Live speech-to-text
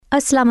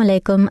Assalamu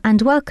alaikum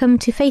and welcome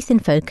to Faith in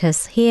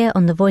Focus here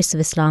on the Voice of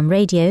Islam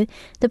Radio,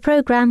 the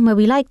programme where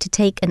we like to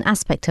take an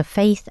aspect of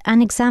faith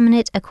and examine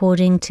it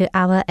according to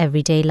our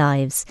everyday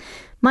lives.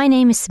 My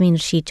name is Samin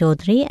Rashid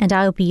Chaudhry and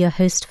I will be your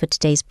host for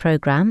today's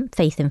programme,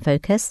 Faith in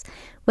Focus,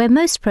 where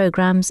most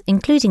programmes,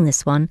 including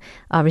this one,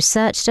 are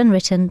researched and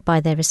written by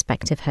their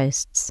respective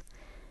hosts.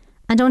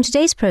 And on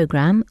today's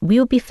programme, we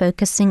will be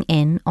focusing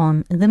in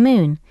on the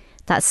moon,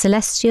 that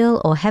celestial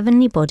or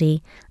heavenly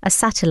body, a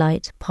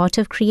satellite, part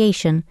of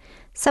creation,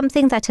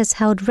 something that has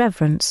held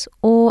reverence,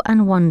 awe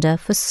and wonder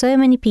for so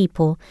many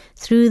people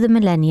through the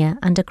millennia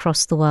and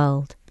across the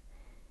world.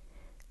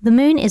 The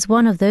moon is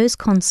one of those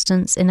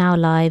constants in our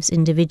lives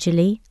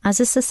individually, as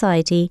a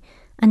society,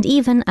 and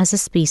even as a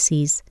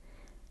species.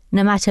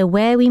 No matter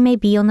where we may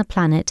be on the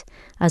planet,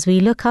 as we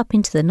look up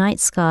into the night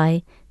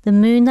sky, the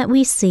moon that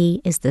we see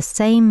is the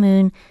same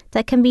moon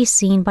that can be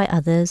seen by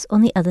others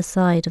on the other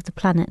side of the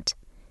planet.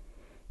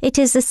 It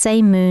is the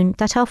same moon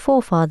that our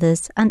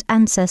forefathers and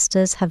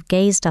ancestors have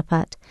gazed up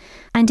at,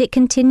 and it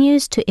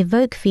continues to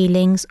evoke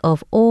feelings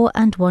of awe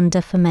and wonder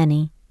for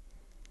many.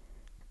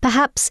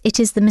 Perhaps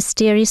it is the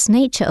mysterious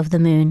nature of the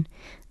moon,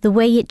 the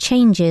way it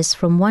changes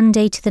from one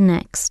day to the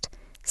next,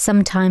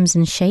 sometimes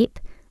in shape,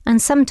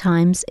 and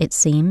sometimes, it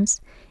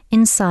seems,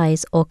 in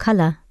size or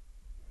colour.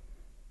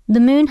 The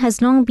moon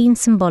has long been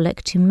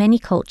symbolic to many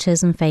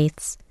cultures and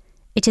faiths.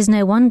 It is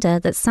no wonder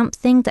that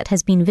something that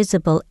has been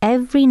visible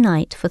every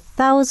night for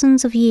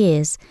thousands of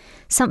years,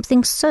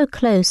 something so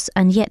close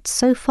and yet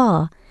so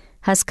far,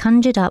 has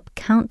conjured up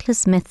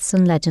countless myths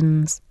and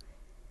legends.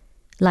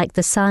 Like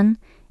the sun,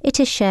 it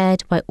is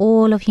shared by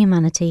all of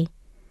humanity.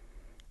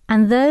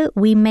 And though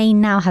we may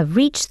now have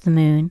reached the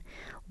moon,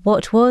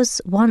 what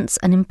was once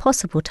an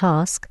impossible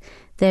task,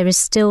 there is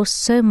still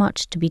so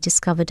much to be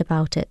discovered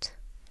about it.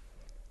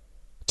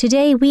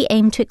 Today we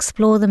aim to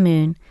explore the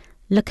moon,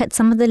 look at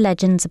some of the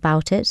legends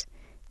about it,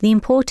 the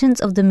importance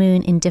of the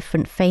moon in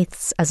different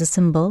faiths as a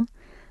symbol,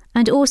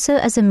 and also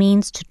as a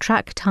means to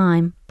track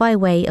time by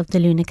way of the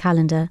lunar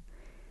calendar.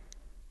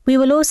 We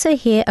will also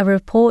hear a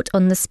report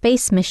on the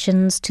space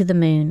missions to the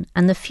moon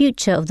and the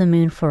future of the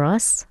moon for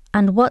us,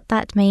 and what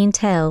that may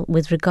entail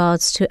with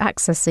regards to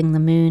accessing the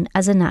moon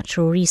as a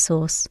natural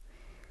resource.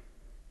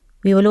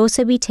 We will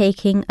also be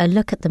taking a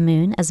look at the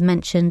moon as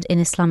mentioned in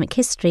Islamic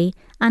history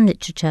and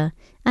literature,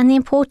 and the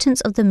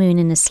importance of the moon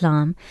in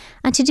Islam.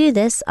 And to do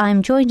this, I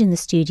am joined in the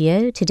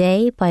studio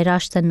today by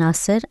Rashda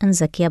Nasser and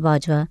Zakia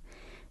Bajwa.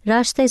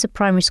 Rashda is a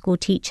primary school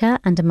teacher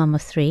and a mum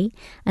of 3,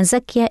 and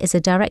Zakia is a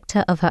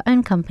director of her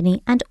own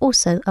company and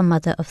also a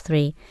mother of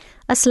 3.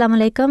 Assalamu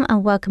alaikum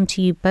and welcome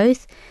to you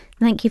both.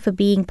 Thank you for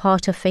being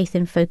part of Faith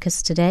in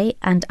Focus today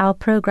and our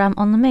programme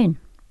on the moon.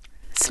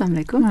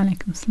 Assalamu alaikum. Wa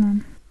alaikum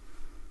assalam.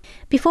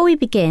 Before we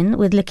begin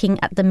with looking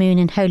at the moon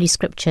in Holy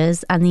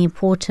Scriptures and the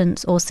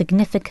importance or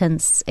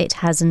significance it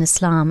has in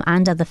Islam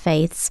and other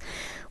faiths,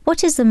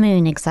 what is the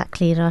moon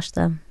exactly,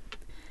 Rashda?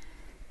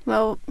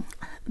 Well,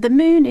 the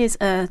moon is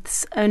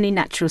Earth's only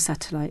natural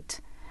satellite.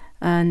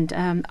 And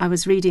I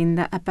was reading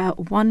that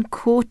about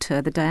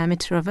 1/4 the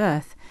diameter of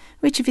Earth,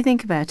 which if you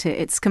think about it,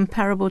 it's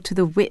comparable to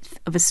the width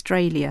of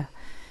Australia.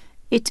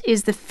 It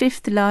is the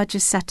 5th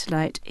largest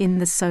satellite in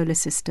the solar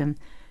system,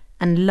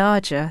 and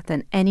larger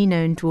than any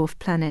known dwarf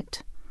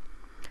planet.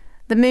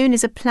 The moon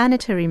is a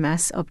planetary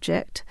mass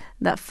object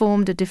that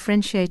formed a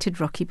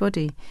differentiated rocky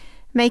body,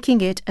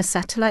 making it a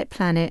satellite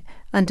planet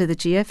under the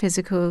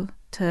geophysical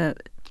term.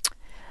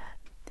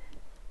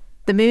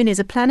 The moon is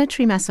a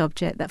planetary mass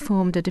object that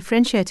formed a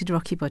differentiated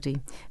rocky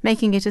body,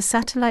 making it a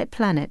satellite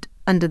planet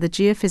under the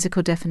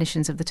geophysical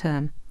definitions of the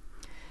term.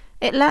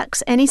 It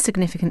lacks any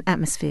significant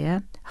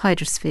atmosphere,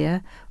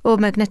 hydrosphere, or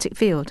magnetic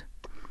field.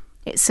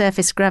 Its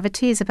surface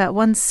gravity is about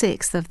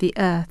 1/6 of the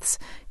Earth's,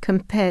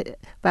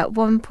 about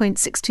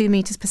 1.62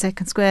 metres per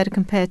second squared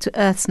compared to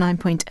Earth's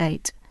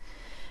 9.8.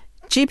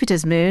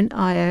 Jupiter's moon,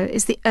 Io,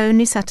 is the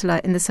only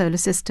satellite in the solar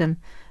system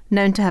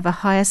known to have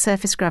a higher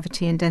surface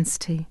gravity and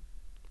density.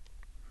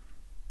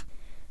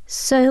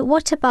 So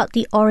what about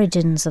the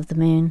origins of the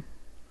moon?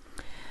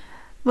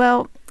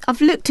 Well,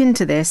 I've looked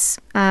into this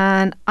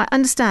and I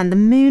understand the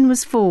moon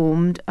was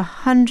formed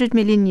 100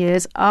 million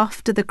years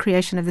after the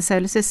creation of the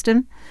solar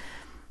system.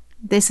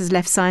 This has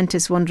left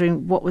scientists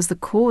wondering what was the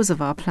cause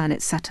of our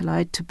planet's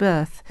satellite to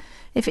birth,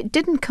 if it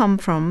didn't come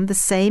from the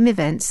same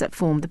events that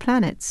formed the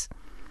planets.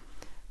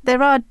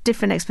 There are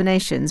different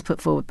explanations put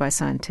forward by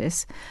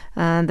scientists,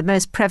 and the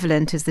most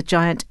prevalent is the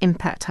giant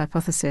impact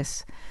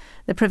hypothesis.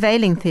 The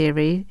prevailing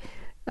theory,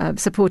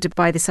 supported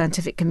by the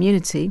scientific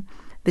community,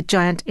 the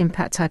giant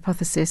impact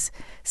hypothesis,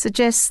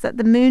 suggests that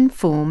the moon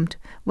formed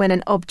when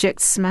an object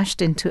smashed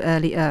into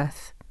early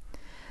Earth.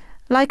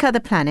 Like other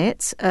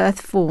planets, Earth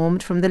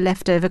formed from the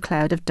leftover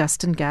cloud of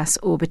dust and gas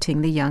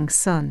orbiting the young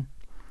sun.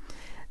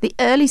 The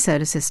early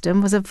solar system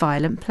was a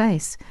violent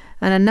place,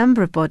 and a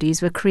number of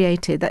bodies were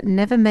created that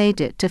never made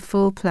it to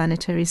full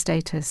planetary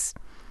status.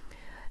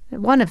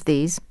 One of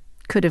these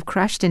could have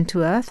crashed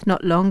into Earth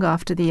not long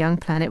after the young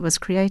planet was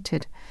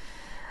created.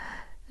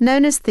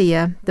 Known as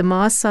Theia, the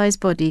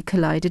Mars-sized body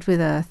collided with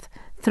Earth,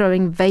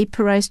 throwing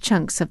vaporized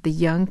chunks of the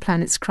young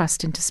planet's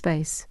crust into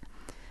space.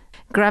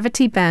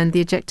 Gravity bound the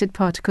ejected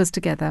particles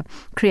together,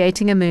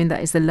 creating a moon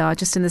that is the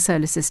largest in the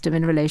solar system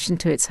in relation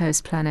to its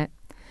host planet.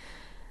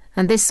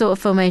 And this sort of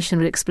formation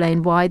would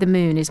explain why the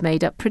moon is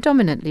made up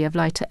predominantly of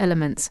lighter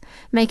elements,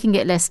 making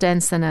it less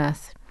dense than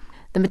Earth.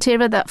 The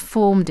material that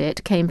formed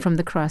it came from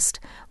the crust,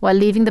 while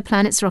leaving the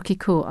planet's rocky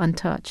core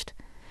untouched.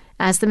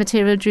 As the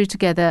material drew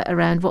together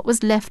around what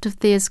was left of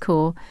Thea's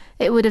core,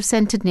 it would have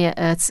centered near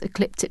Earth's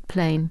ecliptic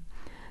plane,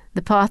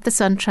 the path the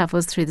sun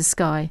travels through the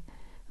sky,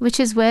 which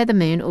is where the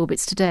moon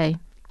orbits today.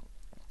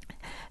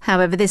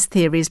 However, this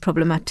theory is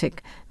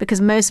problematic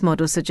because most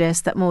models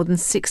suggest that more than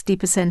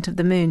 60% of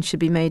the moon should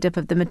be made up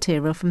of the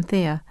material from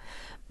Thea,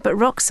 but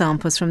rock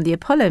samples from the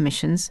Apollo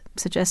missions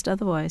suggest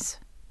otherwise.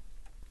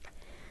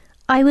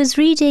 I was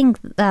reading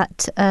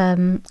that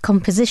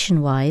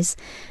composition-wise,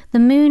 the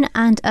moon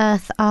and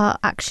Earth are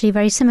actually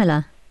very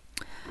similar.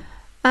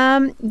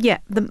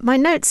 My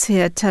notes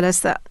here tell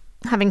us that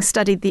having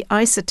studied the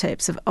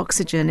isotopes of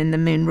oxygen in the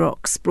moon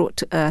rocks brought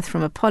to Earth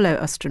from Apollo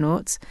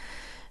astronauts,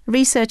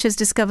 researchers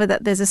discover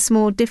that there's a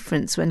small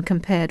difference when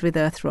compared with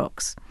Earth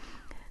rocks.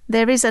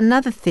 There is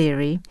another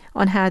theory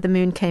on how the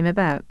moon came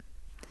about,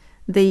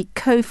 the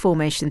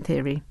co-formation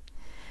theory.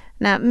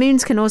 Now,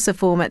 moons can also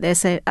form at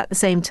the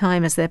same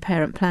time as their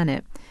parent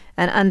planet,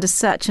 and under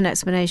such an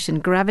explanation,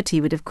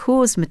 gravity would have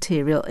caused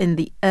material in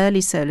the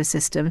early solar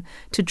system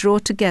to draw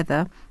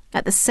together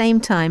at the same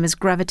time as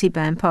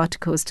gravity-bound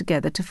particles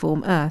together to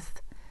form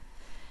Earth.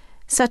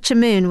 Such a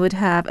moon would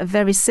have a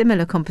very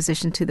similar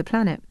composition to the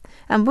planet,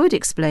 and would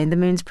explain the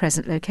moon's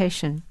present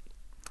location.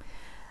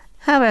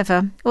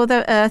 However,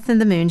 although Earth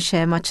and the moon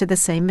share much of the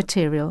same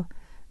material,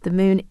 the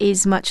moon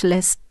is much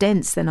less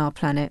dense than our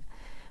planet,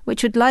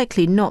 which would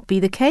likely not be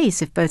the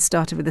case if both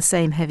started with the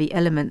same heavy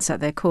elements at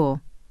their core.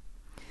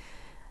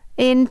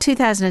 In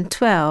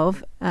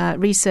 2012,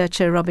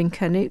 researcher Robin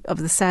Canute of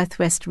the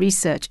Southwest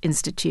Research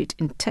Institute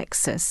in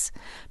Texas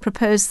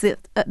proposed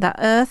that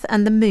Earth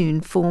and the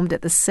moon formed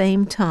at the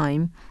same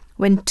time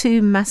when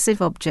two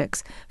massive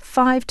objects,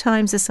 5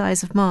 times the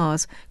size of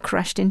Mars,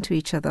 crashed into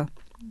each other.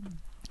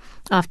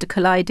 After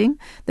colliding,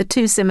 the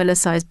two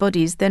similar-sized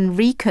bodies then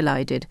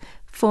recollided,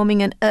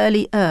 forming an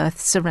early Earth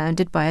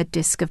surrounded by a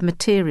disk of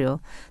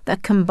material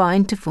that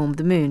combined to form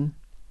the moon.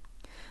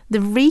 The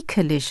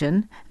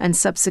recollision and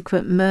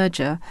subsequent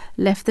merger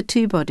left the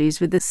two bodies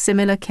with the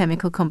similar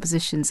chemical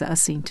compositions that are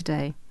seen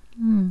today.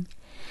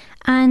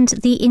 And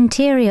the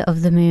interior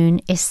of the moon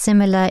is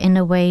similar in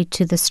a way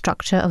to the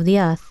structure of the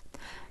Earth.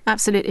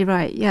 Absolutely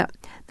right, yeah.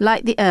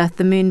 Like the Earth,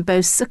 the moon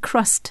boasts a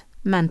crust,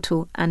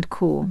 mantle and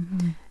core.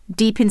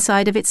 Deep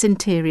inside of its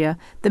interior,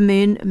 the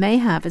moon may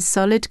have a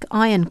solid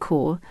iron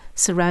core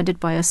surrounded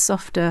by a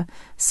softer,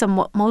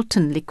 somewhat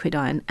molten liquid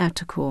iron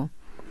outer core.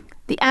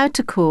 The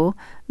outer core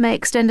may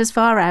extend as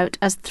far out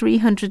as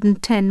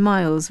 310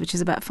 miles, which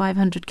is about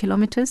 500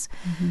 kilometres,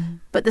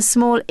 but the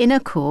small inner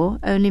core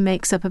only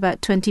makes up about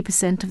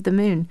 20% of the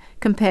moon,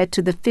 compared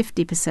to the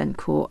 50%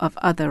 core of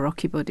other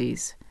rocky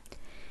bodies.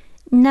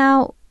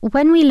 Now,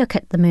 when we look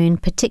at the moon,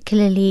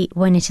 particularly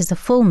when it is a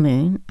full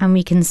moon and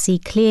we can see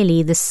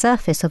clearly the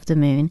surface of the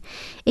moon,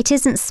 it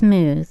isn't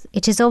smooth.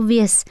 It is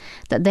obvious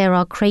that there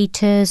are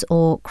craters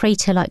or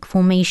crater-like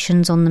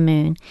formations on the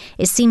moon.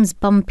 It seems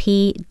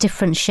bumpy,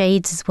 different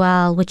shades as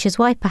well, which is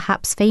why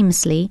perhaps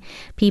famously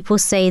people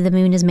say the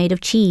moon is made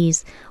of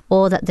cheese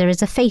or that there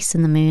is a face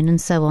in the moon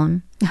and so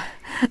on.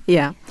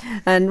 Yeah,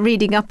 and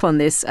reading up on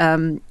this,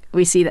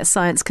 we see that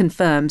science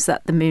confirms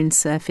that the moon's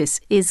surface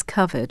is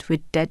covered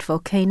with dead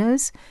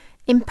volcanoes,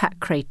 impact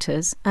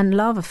craters and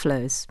lava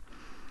flows.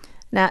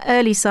 Now,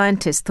 early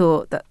scientists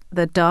thought that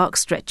the dark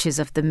stretches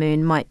of the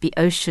moon might be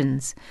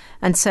oceans,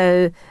 and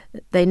so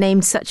they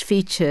named such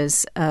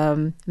features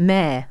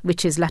mare,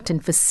 which is Latin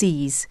for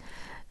seas,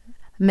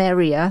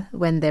 maria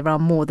when there are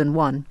more than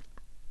one.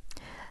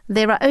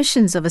 There are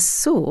oceans of a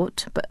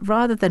sort, but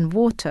rather than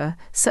water,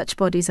 such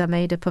bodies are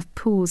made up of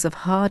pools of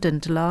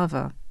hardened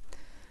lava.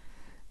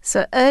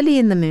 So early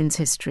in the moon's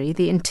history,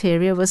 the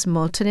interior was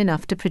molten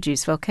enough to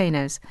produce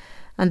volcanoes,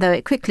 and though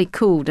it quickly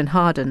cooled and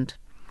hardened,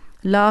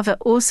 lava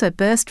also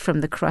burst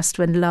from the crust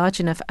when large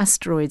enough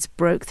asteroids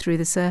broke through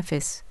the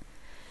surface.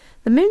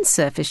 The moon's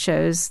surface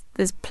shows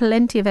there's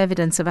plenty of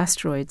evidence of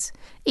asteroids,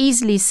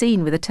 easily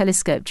seen with a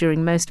telescope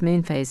during most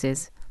moon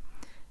phases.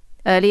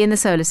 Early in the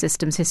solar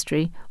system's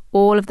history,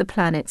 all of the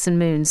planets and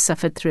moons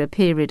suffered through a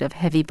period of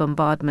heavy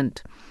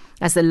bombardment,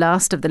 as the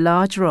last of the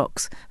large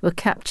rocks were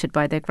captured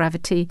by their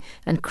gravity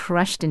and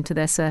crashed into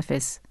their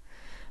surface.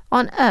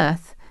 On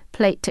Earth,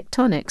 plate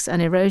tectonics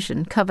and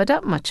erosion covered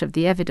up much of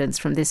the evidence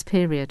from this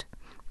period,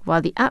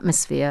 while the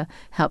atmosphere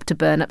helped to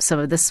burn up some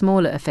of the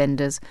smaller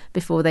offenders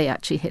before they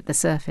actually hit the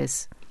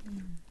surface.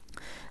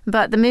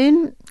 But the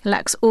moon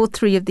lacks all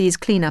three of these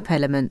clean-up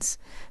elements,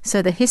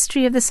 so the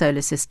history of the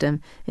solar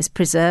system is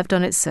preserved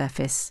on its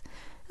surface.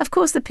 Of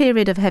course, the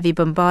period of heavy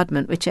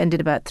bombardment, which ended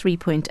about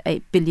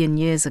 3.8 billion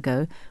years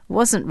ago,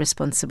 wasn't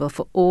responsible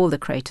for all the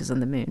craters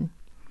on the moon.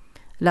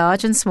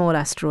 Large and small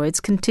asteroids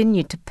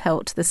continued to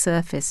pelt the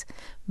surface,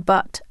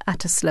 but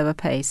at a slower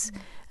pace,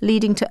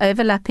 leading to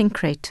overlapping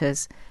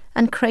craters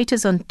and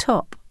craters on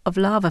top of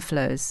lava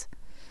flows.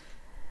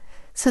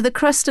 So the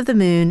crust of the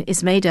Moon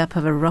is made up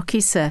of a rocky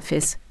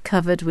surface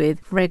covered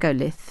with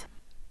regolith.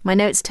 My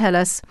notes tell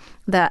us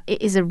that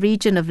it is a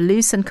region of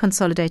loose and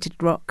consolidated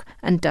rock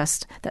and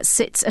dust that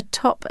sits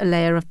atop a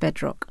layer of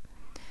bedrock.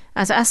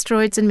 As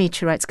asteroids and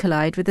meteorites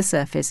collide with the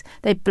surface,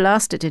 they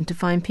blast it into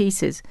fine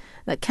pieces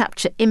that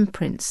capture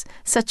imprints,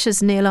 such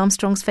as Neil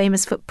Armstrong's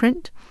famous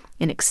footprint,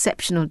 in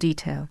exceptional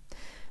detail.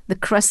 The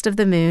crust of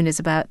the Moon is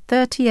about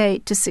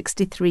 38 to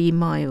 63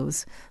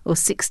 miles, or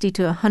 60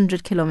 to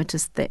 100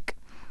 kilometres thick.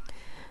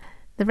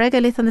 The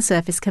regolith on the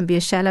surface can be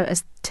as shallow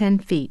as 10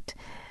 feet,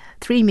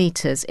 3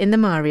 metres in the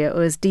Maria,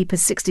 or as deep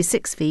as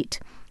 66 feet,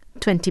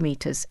 20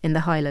 metres in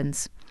the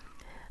highlands.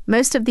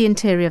 Most of the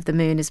interior of the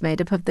Moon is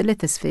made up of the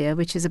lithosphere,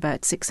 which is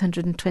about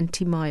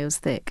 620 miles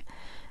thick.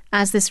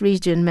 As this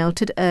region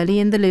melted early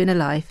in the lunar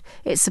life,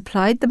 it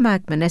supplied the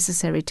magma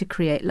necessary to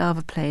create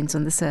lava plains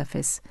on the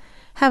surface.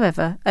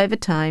 However, over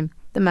time,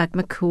 the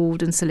magma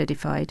cooled and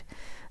solidified,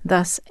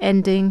 thus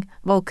ending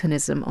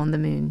volcanism on the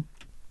Moon.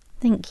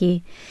 Thank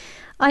you.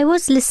 I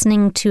was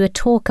listening to a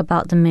talk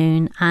about the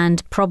Moon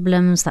and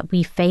problems that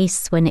we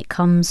face when it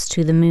comes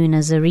to the Moon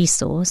as a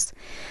resource.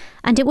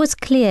 And it was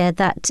clear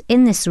that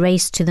in this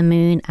race to the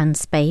Moon and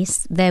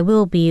space, there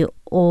will be,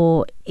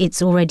 or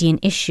it's already an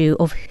issue,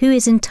 of who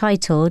is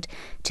entitled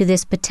to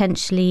this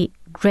potentially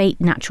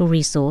great natural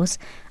resource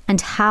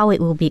and how it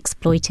will be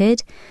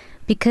exploited,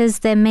 because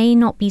there may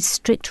not be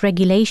strict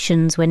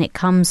regulations when it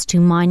comes to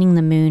mining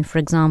the Moon, for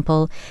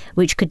example,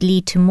 which could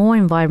lead to more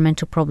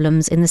environmental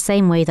problems in the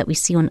same way that we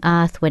see on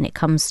Earth when it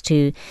comes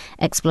to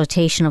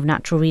exploitation of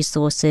natural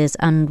resources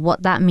and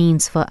what that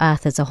means for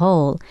Earth as a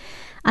whole.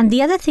 And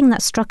the other thing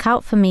that struck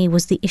out for me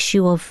was the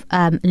issue of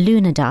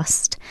lunar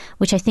dust,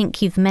 which I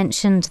think you've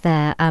mentioned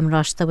there,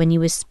 Rashta, when you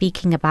were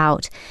speaking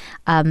about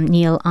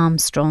Neil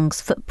Armstrong's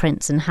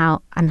footprints and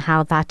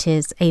how that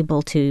is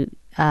able to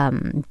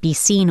be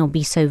seen or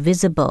be so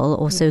visible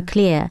or so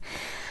clear.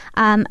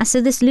 So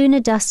this lunar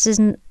dust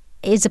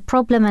is a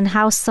problem, and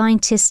how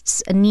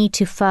scientists need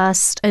to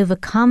first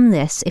overcome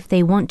this if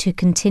they want to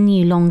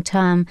continue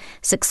long-term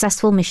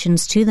successful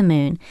missions to the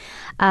Moon.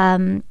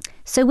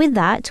 So with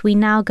that, we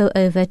now go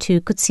over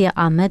to Qudsiya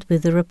Ahmed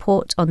with a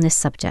report on this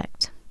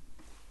subject.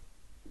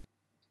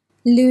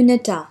 Lunar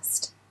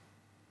dust.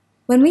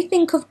 When we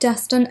think of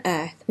dust on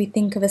Earth, we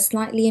think of a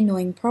slightly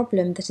annoying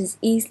problem that is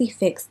easily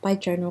fixed by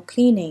general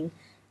cleaning,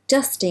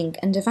 dusting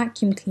and a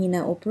vacuum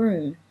cleaner or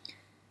broom.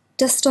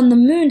 Dust on the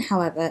Moon,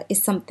 however,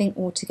 is something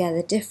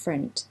altogether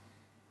different.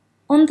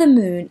 On the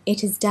Moon,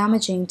 it is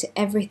damaging to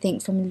everything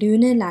from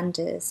lunar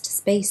landers to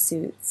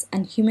spacesuits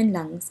and human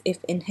lungs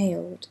if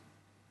inhaled.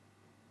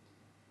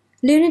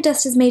 Lunar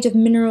dust is made of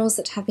minerals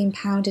that have been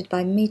pounded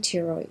by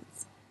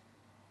meteoroids.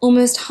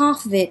 Almost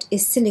half of it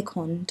is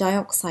silicon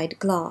dioxide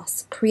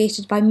glass,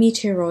 created by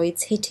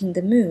meteoroids hitting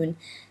the Moon,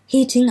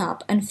 heating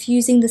up and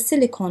fusing the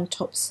silicon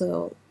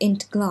topsoil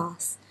into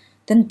glass,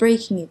 then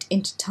breaking it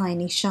into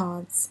tiny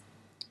shards.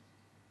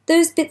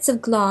 Those bits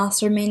of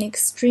glass remain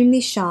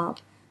extremely sharp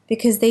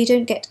because they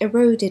don't get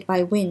eroded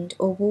by wind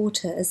or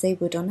water as they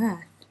would on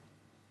Earth.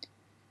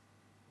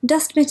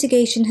 Dust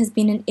mitigation has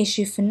been an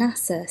issue for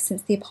NASA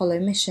since the Apollo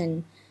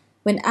mission.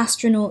 When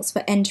astronauts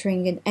were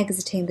entering and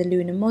exiting the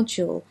lunar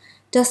module,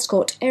 dust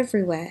got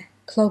everywhere,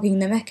 clogging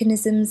the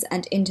mechanisms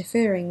and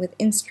interfering with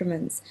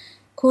instruments,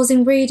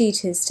 causing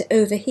radiators to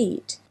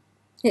overheat.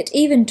 It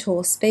even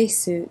tore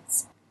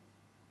spacesuits.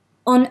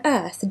 On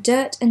Earth,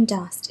 dirt and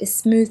dust is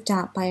smoothed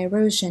out by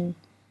erosion.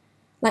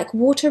 Like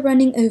water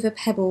running over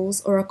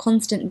pebbles or a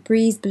constant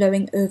breeze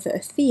blowing over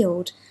a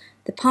field,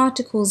 the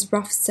particles'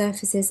 rough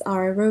surfaces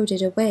are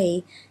eroded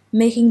away,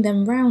 making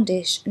them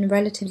roundish and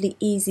relatively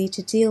easy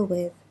to deal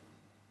with.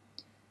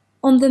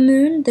 On the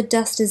Moon, the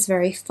dust is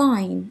very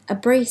fine,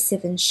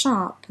 abrasive and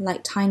sharp,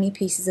 like tiny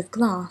pieces of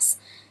glass,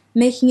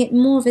 making it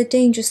more of a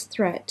dangerous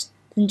threat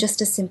than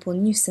just a simple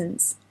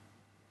nuisance.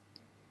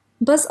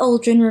 Buzz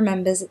Aldrin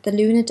remembers that the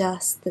lunar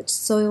dust that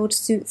soiled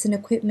suits and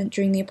equipment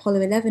during the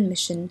Apollo 11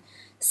 mission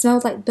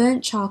smelled like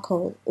burnt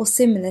charcoal or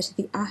similar to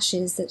the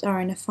ashes that are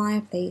in a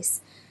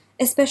fireplace,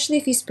 especially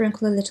if you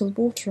sprinkle a little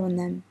water on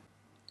them.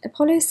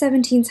 Apollo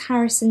 17's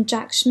Harrison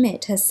Jack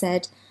Schmitt has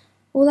said,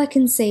 "All I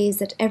can say is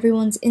that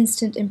everyone's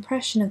instant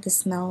impression of the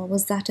smell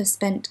was that of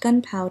spent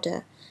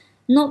gunpowder,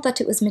 not that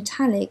it was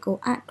metallic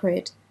or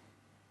acrid."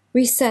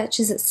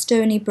 Researchers at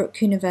Stony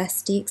Brook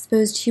University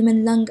exposed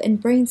human lung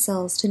and brain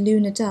cells to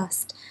lunar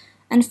dust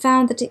and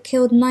found that it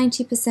killed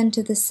 90%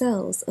 of the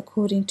cells,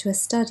 according to a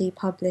study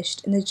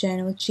published in the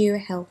journal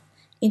GeoHealth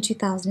in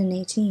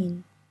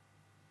 2018.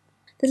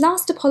 The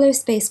last Apollo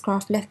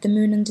spacecraft left the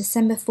Moon on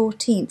December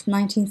 14,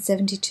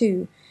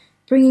 1972,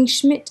 bringing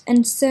Schmitt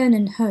and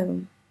Cernan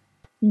home.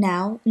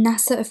 Now,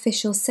 NASA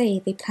officials say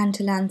they plan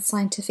to land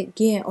scientific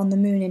gear on the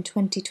Moon in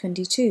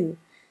 2022,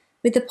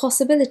 with the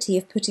possibility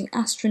of putting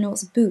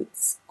astronauts'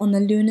 boots on the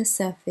lunar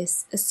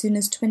surface as soon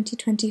as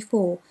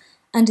 2024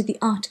 under the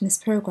Artemis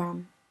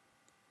program.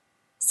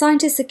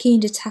 Scientists are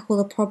keen to tackle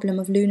the problem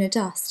of lunar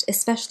dust,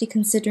 especially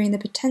considering the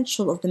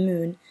potential of the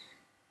moon.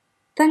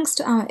 Thanks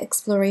to our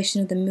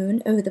exploration of the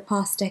moon over the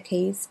past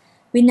decades,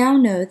 we now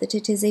know that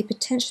it is a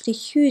potentially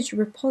huge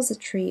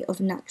repository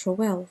of natural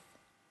wealth.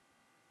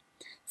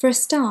 For a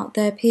start,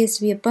 there appears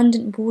to be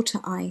abundant water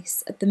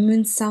ice at the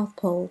moon's south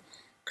pole,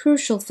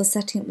 crucial for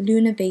setting up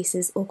lunar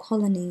bases or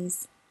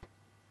colonies.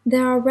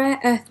 There are rare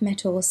earth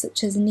metals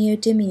such as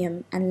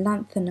neodymium and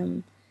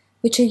lanthanum,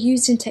 which are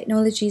used in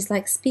technologies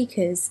like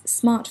speakers,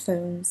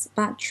 smartphones,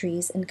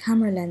 batteries, and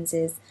camera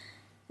lenses,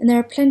 and there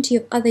are plenty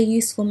of other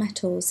useful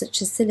metals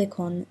such as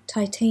silicon,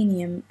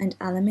 titanium, and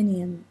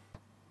aluminium.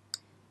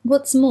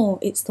 What's more,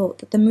 it's thought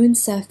that the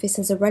moon's surface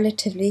has a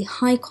relatively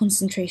high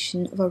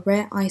concentration of a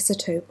rare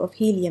isotope of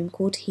helium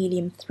called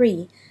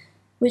helium-3,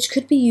 which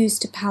could be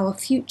used to power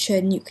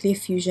future nuclear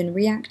fusion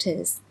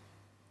reactors.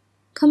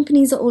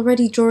 Companies are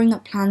already drawing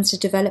up plans to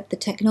develop the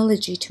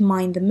technology to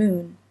mine the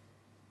moon.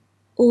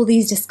 All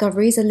these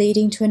discoveries are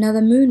leading to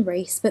another moon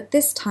race, but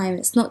this time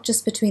it's not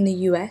just between the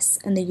US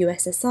and the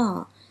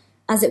USSR,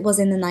 as it was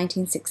in the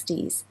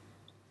 1960s.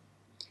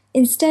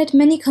 Instead,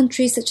 many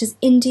countries such as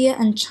India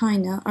and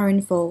China are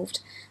involved,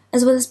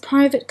 as well as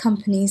private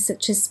companies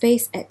such as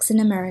SpaceX in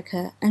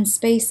America and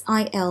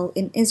SpaceIL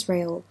in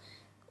Israel,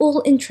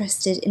 all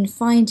interested in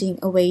finding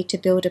a way to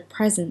build a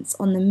presence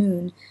on the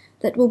moon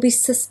that will be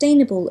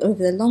sustainable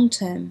over the long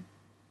term.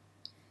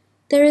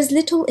 There is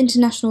little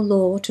international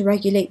law to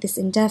regulate this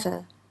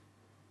endeavour.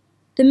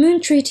 The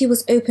Moon Treaty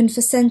was open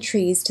for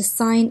centuries to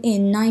sign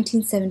in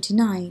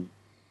 1979.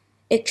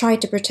 It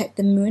tried to protect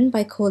the moon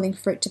by calling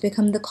for it to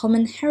become the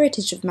common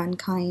heritage of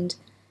mankind.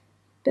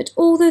 But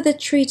although the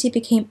treaty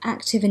became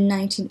active in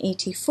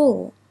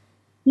 1984,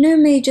 no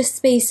major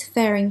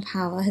spacefaring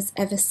power has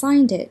ever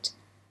signed it,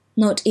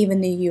 not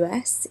even the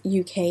US,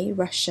 UK,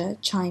 Russia,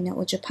 China,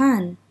 or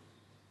Japan.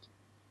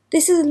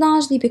 This is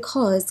largely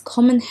because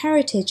common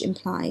heritage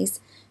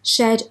implies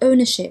shared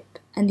ownership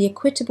and the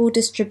equitable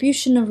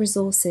distribution of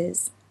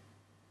resources.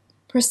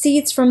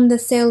 Proceeds from the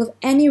sale of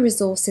any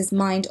resources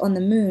mined on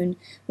the moon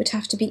would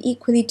have to be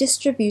equally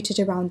distributed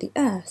around the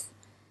Earth,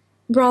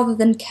 rather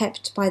than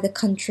kept by the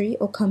country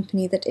or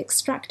company that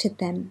extracted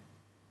them.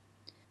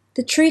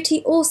 The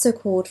treaty also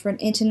called for an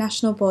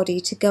international body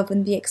to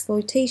govern the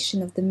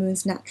exploitation of the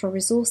moon's natural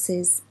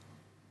resources.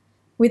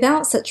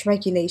 Without such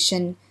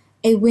regulation,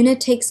 a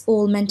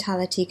winner-takes-all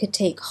mentality could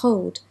take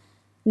hold,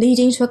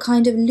 leading to a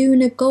kind of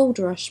lunar gold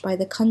rush by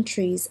the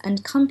countries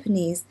and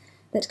companies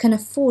that can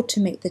afford to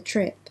make the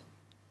trip.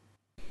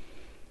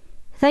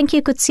 Thank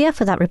you, Qudsiya,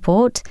 for that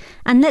report.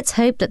 And let's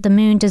hope that the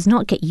moon does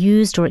not get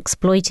used or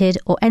exploited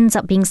or ends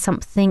up being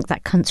something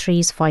that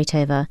countries fight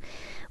over.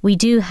 We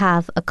do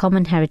have a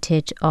common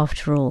heritage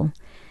after all.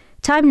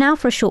 Time now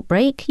for a short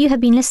break. You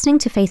have been listening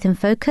to Faith in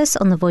Focus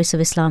on the Voice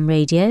of Islam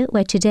Radio,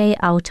 where today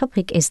our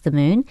topic is the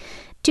moon.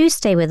 Do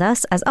stay with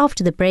us, as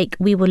after the break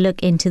we will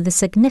look into the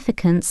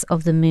significance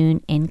of the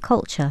moon in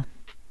culture.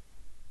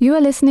 You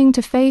are listening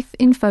to Faith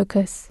in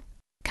Focus.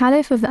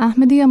 Caliph of the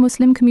Ahmadiyya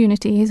Muslim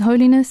community, His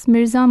Holiness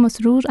Mirza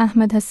Masroor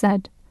Ahmad has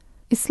said,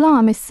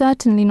 Islam is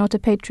certainly not a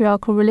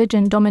patriarchal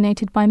religion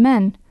dominated by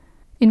men.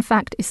 In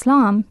fact,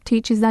 Islam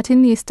teaches that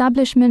in the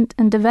establishment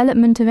and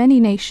development of any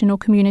nation or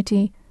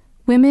community,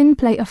 women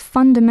play a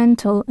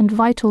fundamental and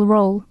vital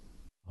role.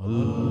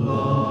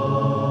 Allah,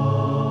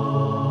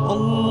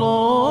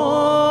 Allah.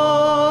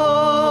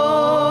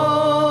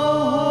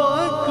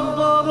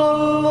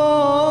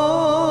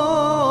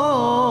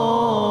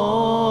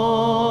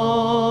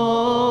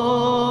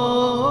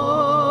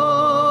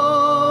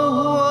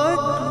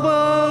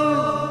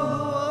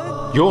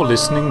 You're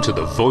listening to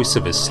the Voice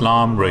of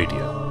Islam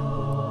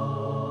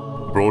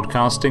Radio,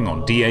 broadcasting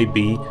on DAB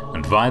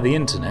and via the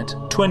internet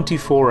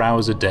 24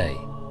 hours a day.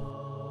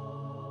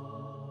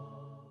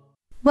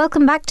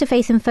 Welcome back to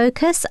Faith in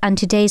Focus and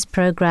today's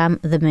programme,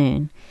 The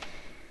Moon.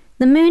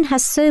 The moon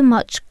has so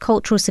much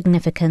cultural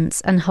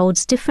significance and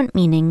holds different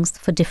meanings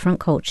for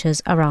different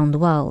cultures around the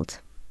world.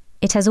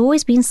 It has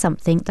always been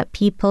something that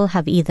people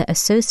have either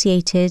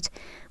associated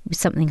with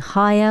something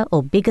higher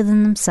or bigger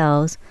than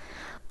themselves,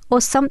 or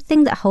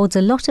something that holds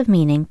a lot of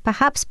meaning,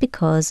 perhaps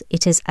because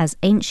it is as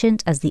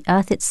ancient as the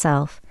earth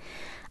itself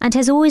and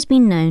has always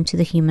been known to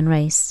the human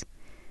race.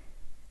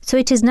 So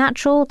it is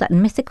natural that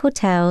mythical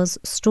tales,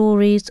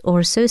 stories, or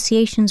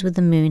associations with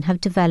the moon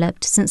have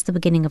developed since the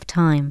beginning of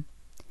time.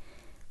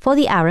 For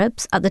the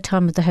Arabs, at the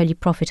time of the Holy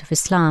Prophet of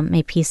Islam,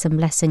 may peace and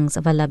blessings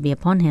of Allah be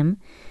upon him,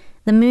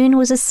 the moon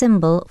was a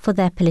symbol for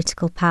their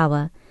political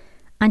power,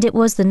 and it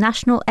was the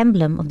national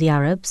emblem of the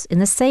Arabs in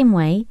the same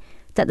way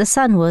that the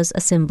sun was a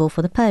symbol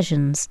for the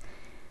Persians.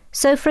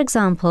 So, for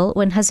example,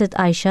 when Hazrat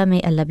Aisha, may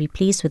Allah be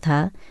pleased with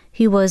her,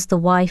 who was the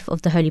wife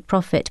of the Holy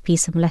Prophet,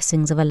 peace and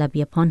blessings of Allah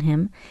be upon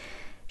him,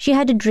 she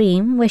had a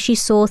dream where she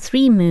saw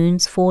 3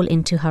 moons fall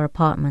into her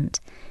apartment.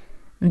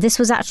 And this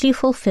was actually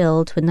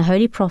fulfilled when the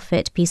Holy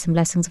Prophet, peace and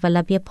blessings of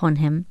Allah be upon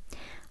him,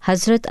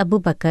 Hazrat Abu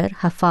Bakr,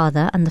 her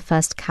father and the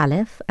first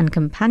Caliph and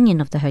companion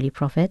of the Holy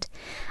Prophet,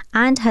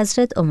 and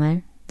Hazrat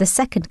Umar, the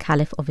second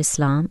Caliph of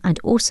Islam and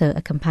also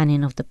a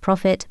companion of the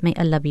Prophet, may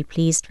Allah be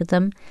pleased with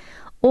them.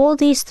 All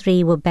these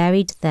three were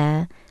buried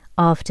there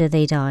after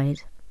they died.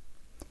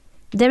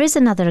 There is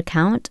another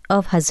account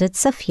of Hazrat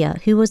Safiya,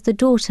 who was the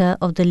daughter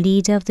of the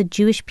leader of the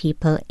Jewish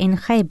people in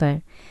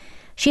Khaybar.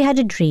 She had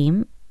a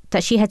dream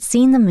that she had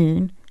seen the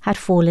moon had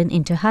fallen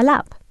into her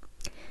lap.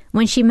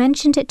 When she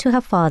mentioned it to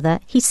her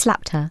father, he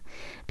slapped her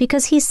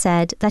because he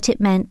said that it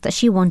meant that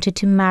she wanted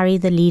to marry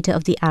the leader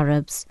of the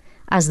Arabs,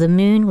 as the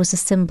moon was a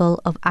symbol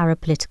of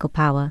Arab political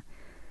power.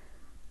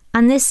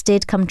 And this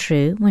did come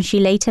true when she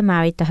later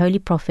married the Holy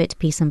Prophet,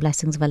 peace and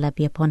blessings of Allah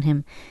be upon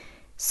him.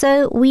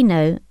 So we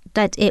know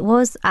that it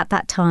was at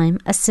that time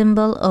a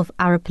symbol of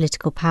Arab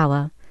political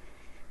power.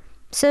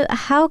 So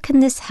how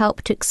can this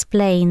help to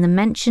explain the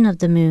mention of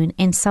the moon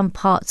in some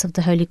parts of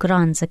the Holy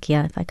Quran,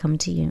 Zakia, if I come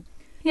to you?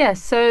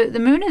 Yes, so the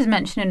moon is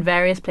mentioned in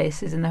various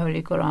places in the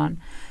Holy Quran.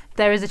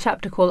 There is a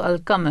chapter called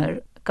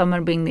Al-Qamar,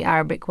 Qamar being the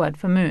Arabic word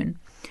for moon,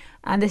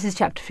 and this is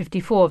chapter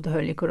 54 of the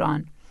Holy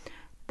Quran.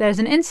 There's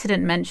an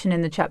incident mentioned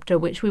in the chapter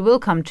which we will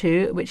come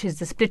to, which is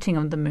the splitting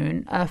of the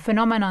moon, a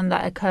phenomenon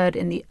that occurred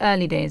in the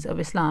early days of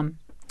Islam.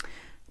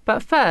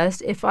 But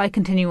first, if I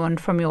continue on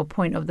from your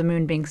point of the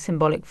moon being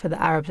symbolic for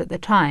the Arabs at the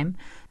time,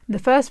 the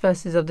first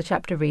verses of the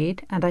chapter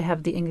read, and I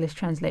have the English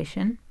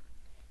translation,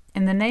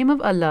 "In the name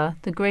of Allah,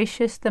 the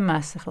Gracious, the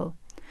Merciful,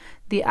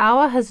 the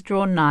hour has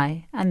drawn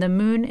nigh, and the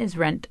moon is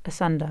rent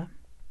asunder."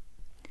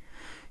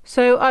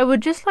 So I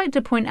would just like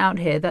to point out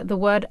here that the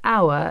word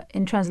hour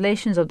in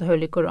translations of the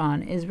Holy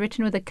Quran is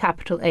written with a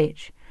capital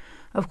H.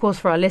 Of course,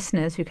 for our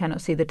listeners who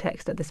cannot see the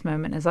text at this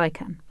moment as I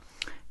can.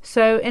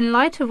 So in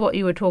light of what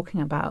you were talking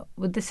about,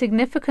 with the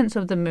significance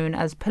of the moon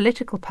as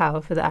political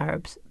power for the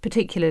Arabs,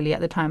 particularly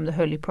at the time of the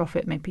Holy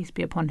Prophet, may peace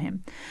be upon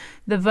him,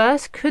 the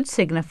verse could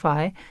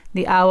signify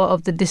the hour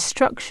of the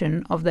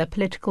destruction of their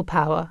political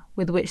power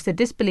with which the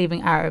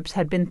disbelieving Arabs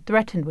had been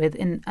threatened with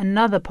in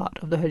another part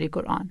of the Holy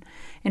Quran.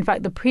 In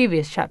fact, the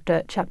previous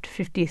chapter, chapter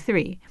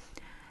 53.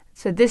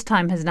 So this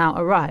time has now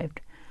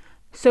arrived.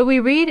 So we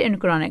read in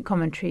Quranic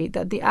commentary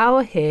that the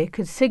hour here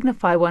could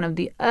signify one of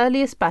the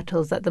earliest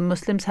battles that the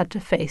Muslims had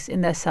to face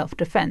in their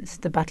self-defense,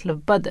 the Battle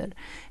of Badr,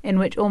 in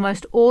which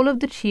almost all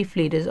of the chief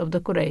leaders of the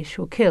Quraysh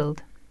were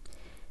killed.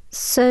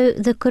 So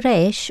the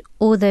Quraysh,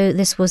 although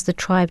this was the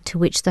tribe to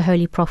which the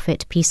Holy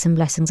Prophet, peace and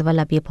blessings of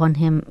Allah be upon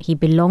him, he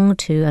belonged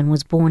to and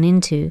was born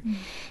into,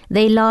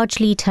 they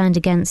largely turned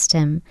against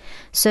him.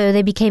 So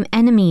they became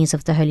enemies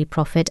of the Holy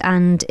Prophet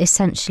and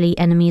essentially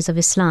enemies of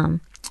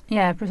Islam.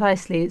 Yeah,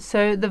 precisely.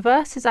 So the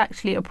verse is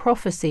actually a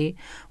prophecy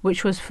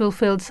which was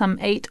fulfilled some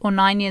 8 or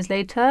 9 years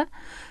later.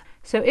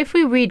 So if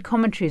we read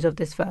commentaries of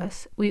this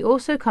verse, we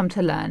also come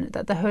to learn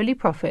that the Holy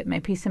Prophet,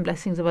 may peace and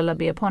blessings of Allah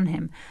be upon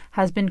him,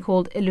 has been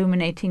called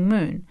illuminating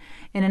moon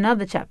in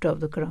another chapter of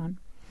the Quran.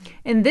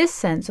 In this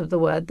sense of the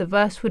word, the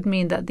verse would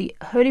mean that the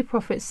Holy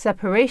Prophet's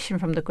separation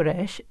from the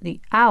Quraysh, the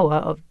hour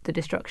of the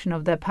destruction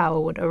of their power,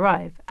 would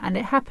arrive, and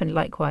it happened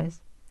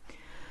likewise.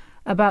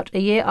 About a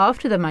year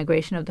after the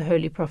migration of the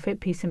Holy Prophet,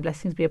 peace and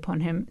blessings be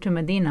upon him, to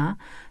Medina,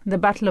 the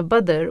Battle of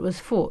Badr was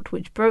fought,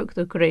 which broke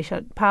the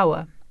Quraysh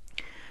power.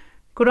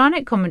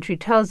 Quranic commentary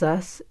tells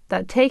us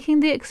that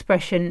taking the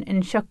expression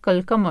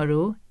inshaqqal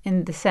qamaru,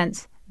 in the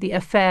sense the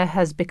affair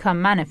has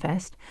become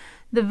manifest,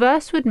 the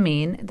verse would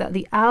mean that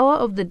the hour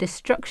of the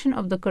destruction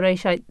of the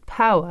Qurayshite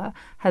power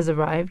has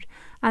arrived,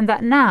 and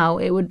that now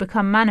it would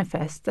become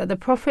manifest that the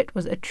Prophet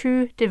was a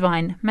true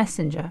divine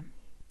messenger.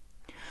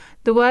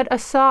 The word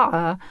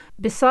as-sa'a,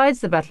 besides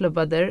the Battle of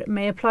Badr,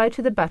 may apply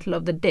to the Battle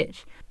of the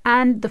Ditch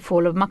and the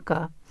fall of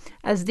Makkah,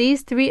 as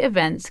these three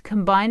events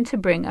combined to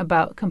bring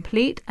about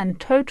complete and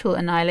total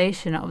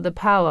annihilation of the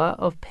power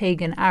of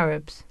pagan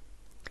Arabs.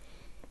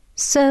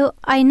 So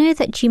I know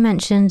that you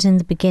mentioned in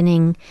the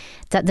beginning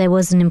that there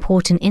was an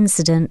important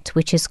incident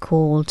which is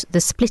called the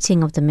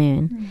splitting of the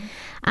moon.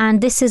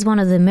 And this is one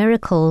of the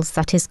miracles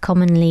that is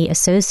commonly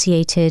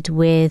associated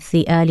with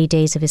the early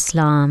days of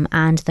Islam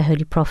and the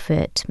Holy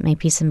Prophet, may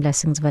peace and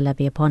blessings of Allah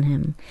be upon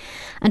him.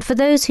 And for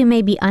those who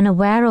may be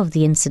unaware of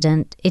the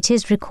incident, it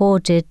is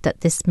recorded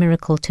that this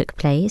miracle took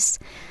place.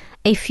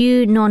 A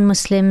few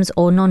non-Muslims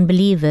or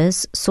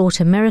non-believers sought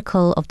a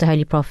miracle of the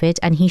Holy Prophet,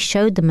 and he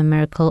showed them a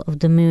miracle of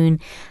the moon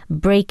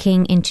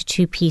breaking into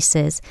two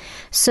pieces.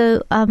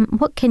 So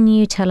what can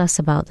you tell us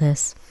about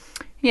this?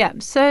 Yeah,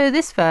 so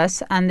this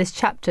verse and this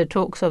chapter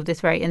talks of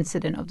this very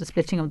incident of the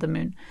splitting of the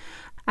moon.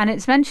 And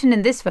it's mentioned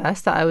in this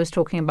verse that I was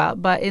talking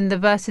about, but in the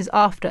verses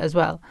after as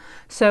well.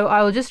 So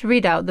I will just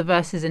read out the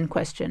verses in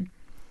question.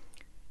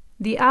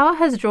 "The hour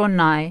has drawn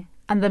nigh,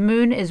 and the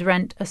moon is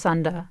rent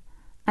asunder.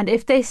 And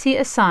if they see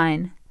a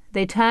sign,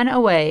 they turn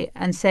away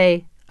and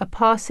say, a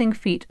passing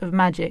feat of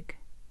magic.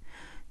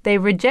 They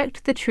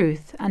reject the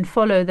truth and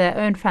follow their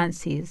own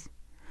fancies.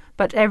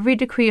 But every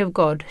decree of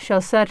God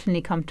shall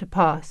certainly come to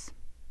pass."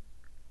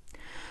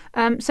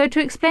 So to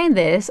explain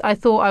this, I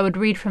thought I would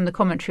read from the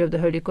commentary of the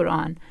Holy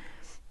Quran.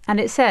 And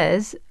it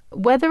says,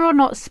 "Whether or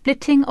not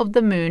splitting of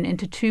the moon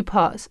into two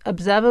parts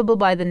observable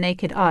by the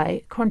naked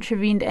eye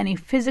contravened any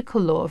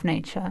physical law of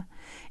nature,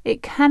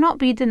 it cannot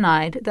be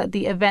denied that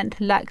the event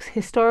lacks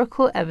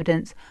historical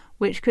evidence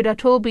which could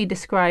at all be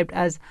described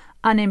as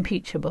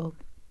unimpeachable.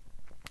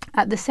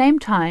 At the same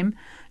time,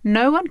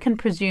 no one can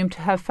presume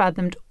to have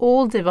fathomed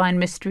all divine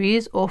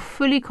mysteries or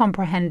fully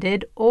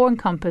comprehended or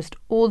encompassed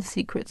all the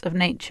secrets of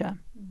nature.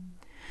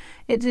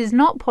 It is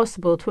not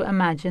possible to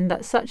imagine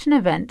that such an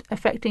event,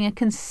 affecting a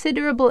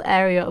considerable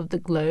area of the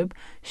globe,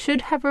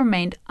 should have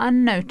remained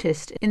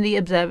unnoticed in the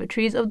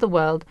observatories of the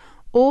world,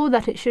 or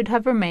that it should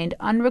have remained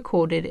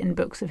unrecorded in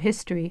books of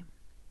history.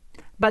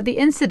 But the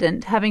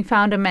incident, having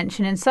found a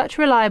mention in such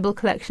reliable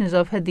collections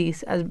of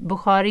hadith as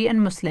Bukhari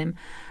and Muslim,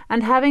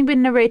 and having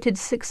been narrated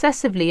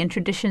successively in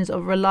traditions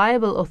of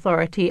reliable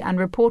authority and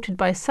reported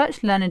by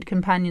such learned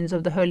companions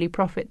of the Holy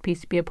Prophet,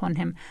 peace be upon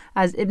him,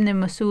 as Ibn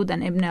Masud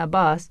and Ibn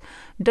Abbas,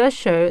 does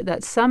show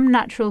that some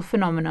natural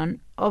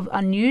phenomenon of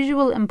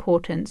unusual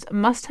importance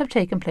must have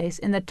taken place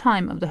in the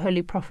time of the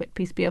Holy Prophet,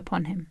 peace be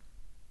upon him.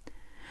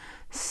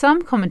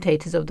 Some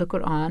commentators of the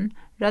Quran,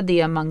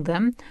 Radi among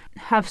them,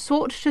 have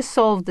sought to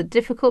solve the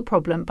difficult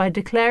problem by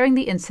declaring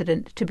the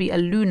incident to be a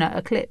lunar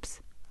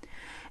eclipse.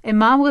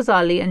 Imam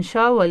Ghazali and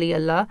Shah Wali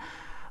Allah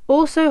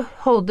also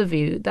hold the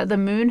view that the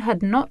moon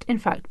had not in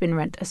fact been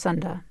rent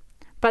asunder,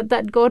 but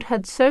that God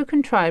had so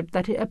contrived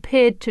that it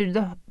appeared to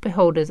the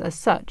beholders as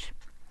such.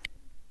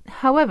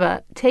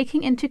 However,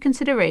 taking into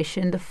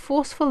consideration the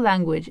forceful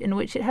language in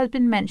which it has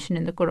been mentioned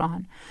in the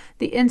Quran,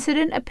 the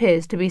incident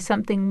appears to be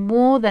something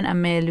more than a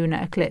mere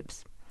lunar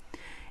eclipse.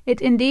 It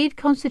indeed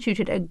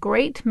constituted a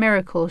great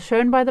miracle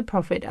shown by the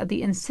Prophet at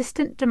the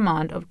insistent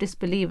demand of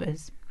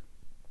disbelievers.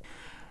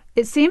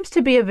 It seems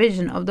to be a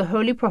vision of the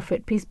Holy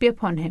Prophet, peace be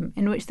upon him,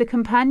 in which the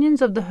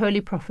companions of the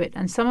Holy Prophet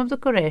and some of the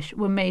Quraysh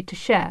were made to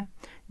share,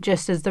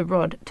 just as the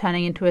rod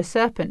turning into a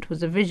serpent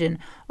was a vision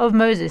of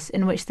Moses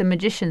in which the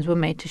magicians were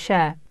made to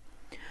share.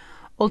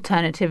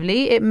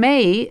 Alternatively, it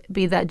may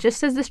be that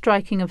just as the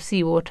striking of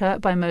seawater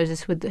by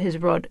Moses with his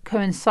rod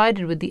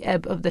coincided with the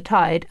ebb of the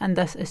tide and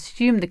thus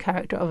assumed the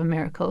character of a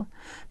miracle,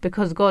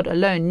 because God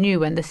alone knew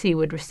when the sea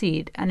would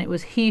recede, and it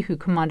was he who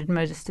commanded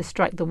Moses to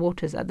strike the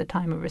waters at the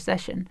time of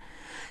recession.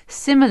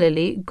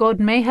 Similarly, God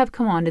may have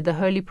commanded the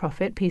Holy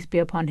Prophet, peace be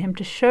upon him,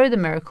 to show the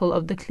miracle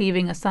of the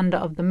cleaving asunder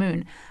of the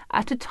moon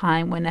at a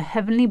time when a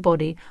heavenly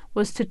body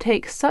was to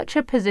take such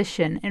a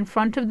position in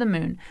front of the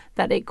moon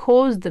that it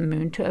caused the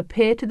moon to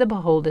appear to the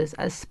beholders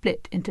as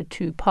split into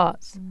two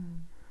parts.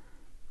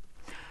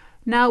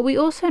 Now, we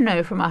also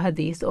know from our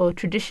hadith, or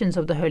traditions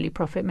of the Holy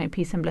Prophet, may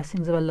peace and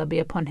blessings of Allah be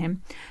upon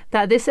him,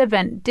 that this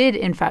event did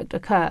in fact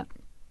occur.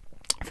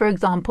 For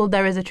example,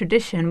 there is a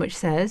tradition which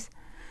says,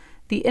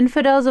 "The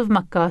infidels of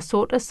Makkah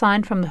sought a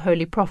sign from the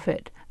Holy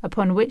Prophet,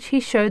 upon which he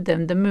showed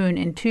them the moon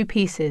in two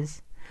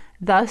pieces.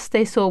 Thus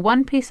they saw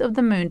one piece of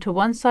the moon to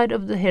one side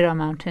of the Hira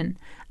mountain,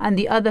 and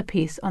the other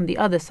piece on the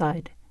other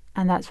side."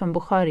 And that's from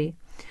Bukhari.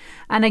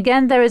 And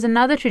again, there is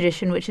another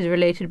tradition which is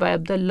related by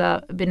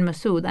Abdullah bin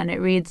Masud, and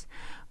it reads,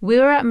 "We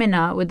were at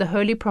Mina with the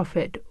Holy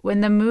Prophet when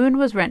the moon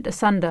was rent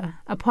asunder,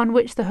 upon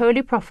which the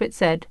Holy Prophet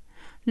said,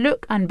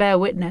 'Look and bear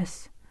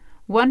witness.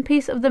 One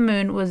piece of the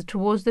moon was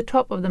towards the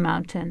top of the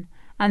mountain,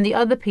 and the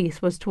other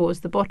piece was towards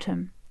the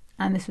bottom."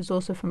 And this is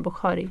also from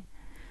Bukhari.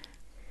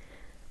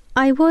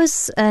 I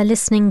was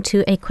listening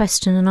to a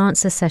question and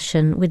answer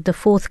session with the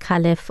fourth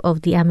Caliph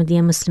of the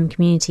Ahmadiyya Muslim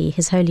community,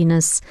 His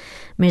Holiness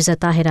Mirza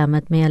Tahir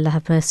Ahmad, may Allah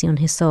have mercy on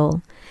his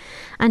soul.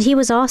 And he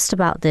was asked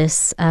about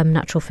this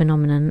natural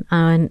phenomenon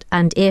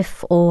and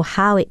if or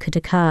how it could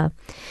occur.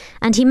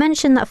 And he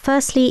mentioned that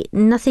firstly,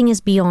 nothing is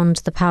beyond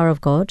the power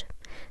of God.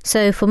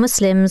 So for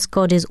Muslims,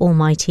 God is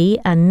almighty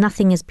and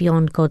nothing is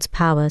beyond God's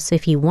power. So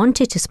if he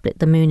wanted to split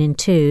the moon in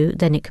two,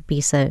 then it could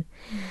be so.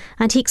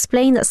 And he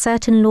explained that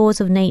certain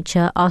laws of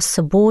nature are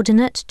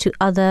subordinate to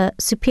other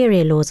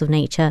superior laws of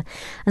nature.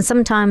 And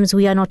sometimes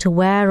we are not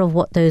aware of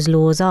what those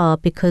laws are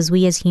because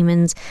we as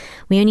humans,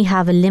 we only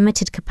have a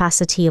limited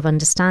capacity of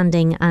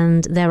understanding,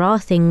 and there are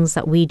things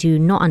that we do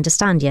not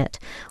understand yet,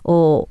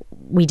 or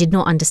we did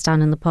not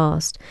understand in the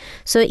past.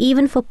 So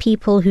even for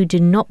people who do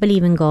not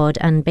believe in God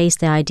and base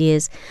their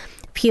ideas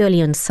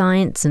purely on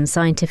science and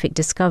scientific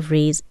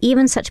discoveries,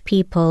 even such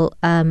people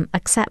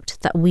accept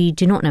that we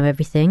do not know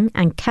everything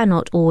and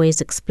cannot always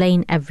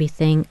explain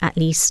everything, at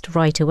least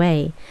right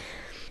away.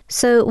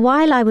 So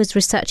while I was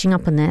researching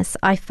up on this,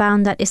 I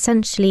found that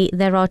essentially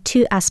there are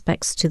two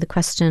aspects to the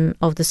question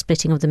of the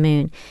splitting of the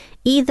moon.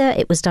 Either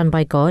it was done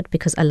by God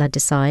because Allah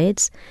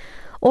decides,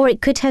 or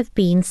it could have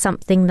been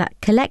something that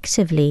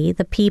collectively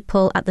the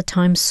people at the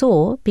time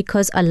saw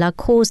because Allah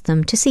caused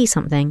them to see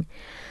something.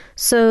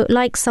 So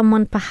like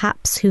someone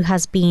perhaps who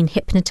has been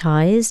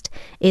hypnotized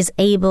is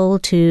able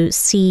to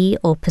see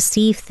or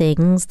perceive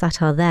things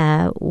that are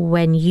there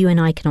when you and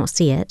I cannot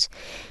see it.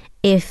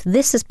 If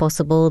this is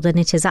possible, then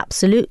it is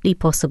absolutely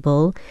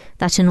possible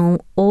that an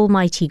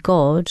almighty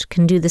God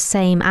can do the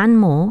same and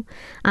more,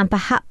 and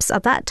perhaps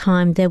at that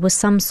time there was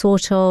some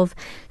sort of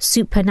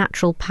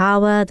supernatural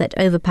power that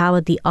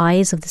overpowered the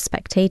eyes of the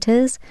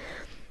spectators.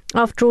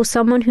 After all,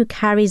 someone who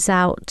carries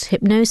out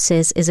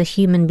hypnosis is a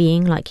human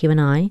being like you and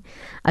I,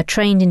 a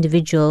trained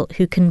individual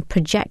who can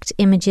project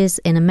images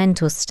in a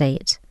mental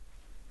state.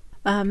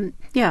 And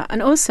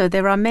also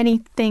there are many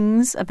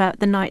things about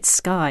the night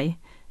sky,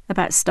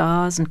 about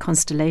stars and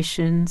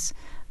constellations,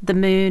 the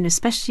moon,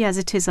 especially as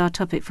it is our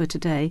topic for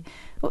today,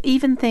 or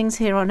even things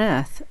here on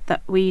Earth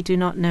that we do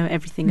not know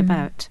everything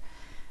about.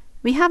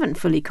 We haven't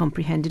fully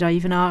comprehended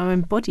even our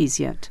own bodies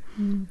yet.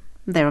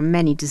 There are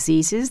many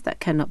diseases that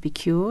cannot be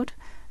cured,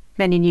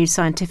 many new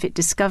scientific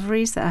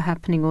discoveries that are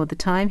happening all the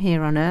time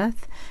here on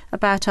Earth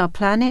about our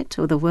planet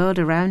or the world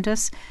around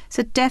us.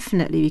 So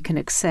definitely we can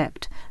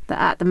accept that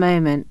at the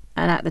moment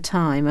and at the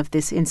time of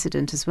this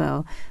incident as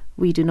well,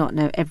 we do not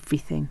know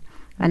everything.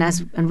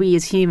 And we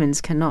as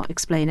humans cannot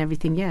explain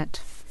everything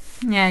yet.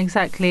 Yeah,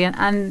 exactly.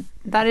 And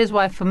that is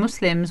why for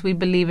Muslims we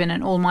believe in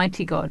an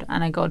almighty God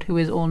and a God who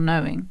is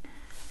all-knowing.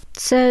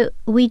 So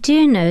we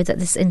do know that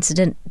this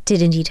incident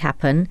did indeed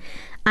happen,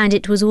 and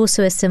it was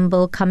also a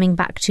symbol, coming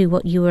back to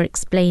what you were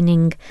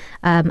explaining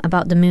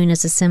about the moon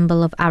as a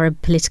symbol of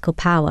Arab political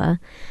power.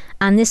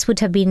 And this would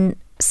have been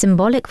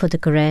symbolic for the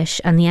Quraysh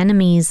and the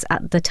enemies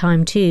at the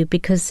time too,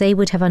 because they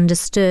would have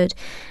understood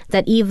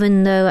that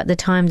even though at the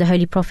time the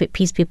Holy Prophet,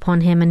 peace be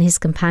upon him, and his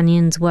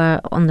companions were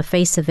on the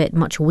face of it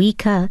much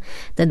weaker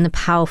than the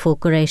powerful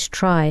Quraysh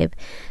tribe,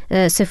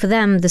 so for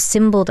them the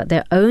symbol that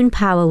their own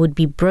power would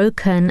be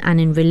broken, and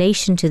in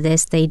relation to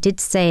this they did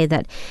say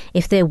that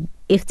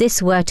if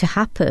this were to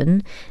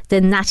happen,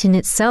 then that in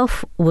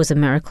itself was a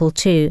miracle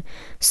too.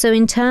 So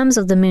in terms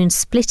of the moon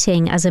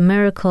splitting as a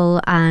miracle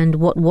and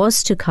what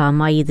was to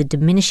come, i.e. the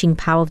diminishing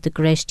power of the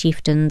Quraysh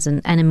chieftains and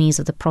enemies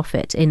of the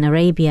Prophet in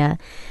Arabia,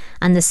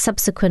 and the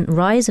subsequent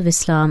rise of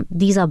Islam,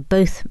 these are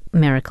both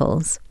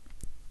miracles.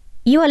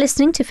 You are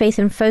listening to Faith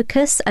in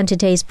Focus and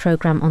today's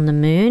programme on the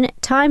moon.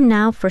 Time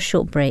now for a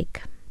short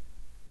break.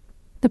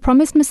 The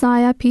promised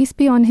Messiah, peace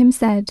be on him,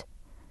 said,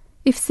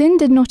 "If sin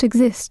did not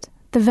exist,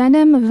 the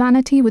venom of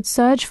vanity would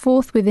surge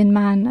forth within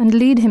man and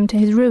lead him to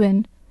his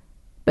ruin.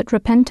 But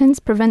repentance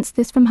prevents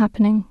this from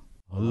happening."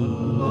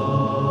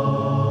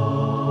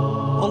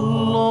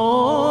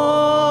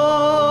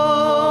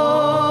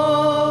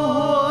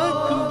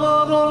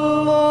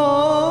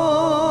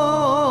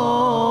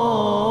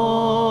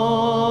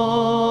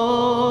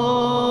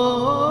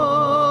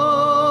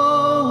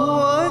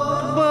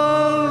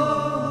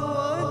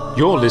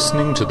 You're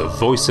listening to the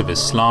Voice of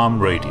Islam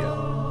Radio,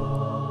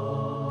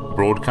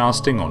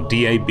 broadcasting on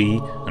DAB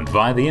and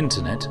via the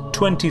internet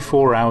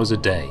 24 hours a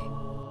day.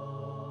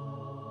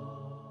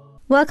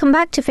 Welcome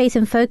back to Faith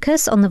in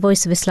Focus on the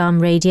Voice of Islam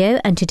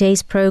Radio, and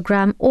today's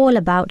programme all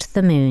about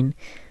the moon.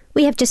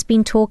 We have just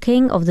been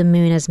talking of the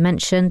moon as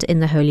mentioned in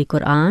the Holy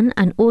Quran,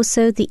 and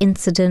also the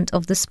incident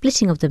of the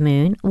splitting of the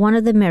moon, one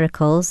of the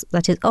miracles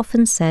that is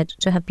often said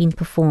to have been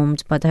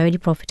performed by the Holy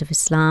Prophet of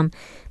Islam,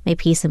 may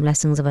peace and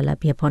blessings of Allah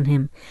be upon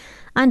him,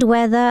 and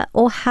whether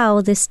or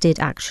how this did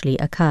actually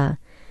occur.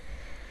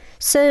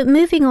 So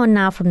moving on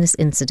now from this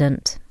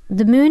incident,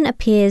 the moon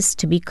appears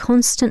to be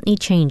constantly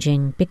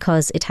changing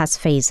because it has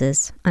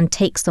phases and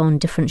takes on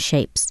different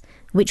shapes,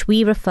 which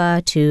we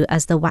refer to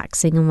as the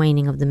waxing and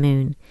waning of the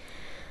moon.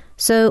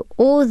 So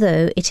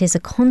although it is a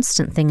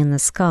constant thing in the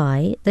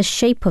sky, the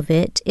shape of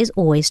it is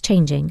always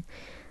changing.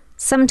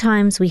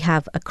 Sometimes we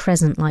have a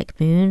crescent-like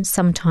moon,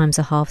 sometimes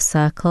a half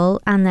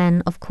circle, and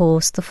then, of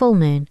course, the full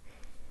moon.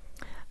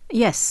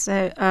 Yes,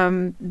 so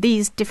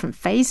these different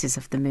phases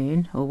of the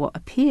moon, or what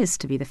appears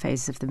to be the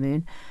phases of the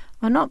moon,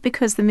 are not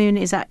because the moon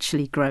is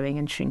actually growing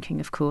and shrinking,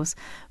 of course,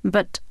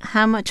 but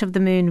how much of the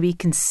moon we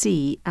can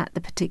see at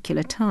the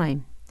particular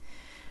time.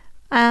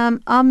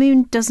 Our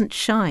moon doesn't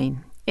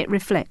shine, it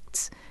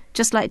reflects.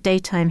 Just like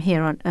daytime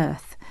here on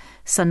Earth,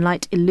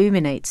 sunlight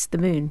illuminates the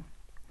moon.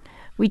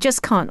 We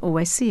just can't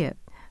always see it.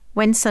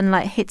 When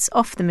sunlight hits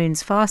off the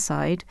moon's far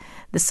side,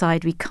 the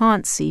side we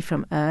can't see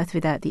from Earth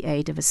without the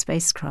aid of a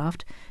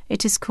spacecraft,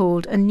 it is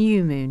called a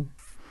new moon.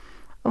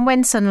 And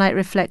when sunlight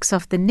reflects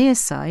off the near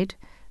side,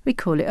 we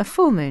call it a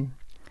full moon.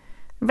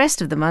 The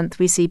rest of the month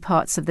we see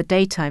parts of the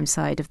daytime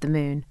side of the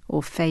moon,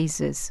 or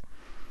phases.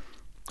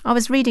 I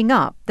was reading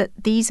up that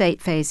these 8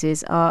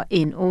 phases are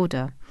in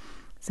order.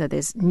 So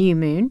there's new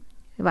moon,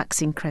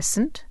 waxing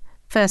crescent,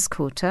 first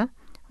quarter,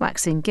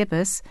 waxing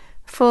gibbous,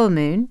 full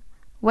moon,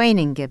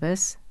 waning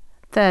gibbous,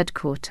 third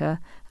quarter,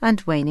 and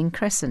waning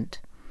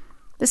crescent.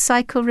 The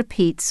cycle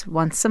repeats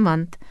once a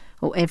month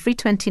or every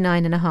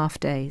 29.5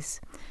 days.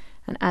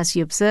 And as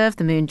you observe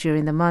the moon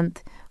during the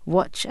month,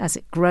 watch as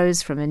it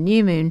grows from a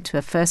new moon to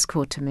a first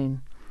quarter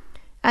moon.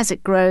 As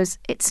it grows,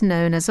 it's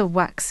known as a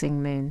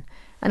waxing moon,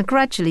 and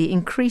gradually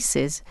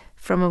increases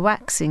from a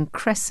waxing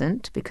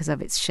crescent, because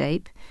of its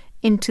shape,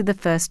 into the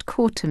first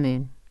quarter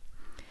moon.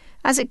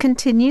 As it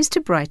continues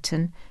to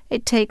brighten,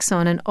 it takes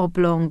on an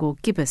oblong or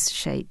gibbous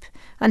shape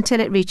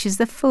until it reaches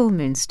the full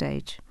moon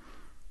stage.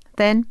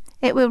 Then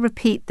it will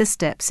repeat the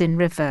steps in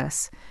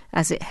reverse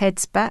as it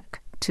heads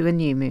back to a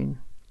new moon.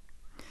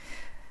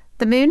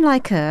 The moon,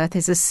 like Earth,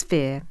 is a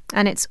sphere,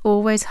 and it's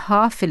always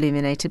half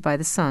illuminated by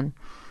the sun.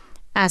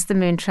 As the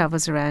moon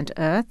travels around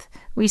Earth,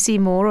 we see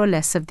more or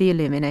less of the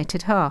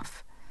illuminated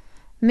half.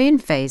 Moon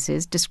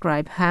phases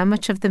describe how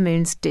much of the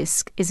moon's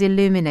disk is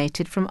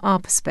illuminated from our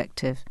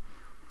perspective.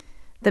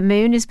 The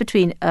moon is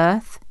between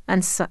Earth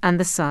and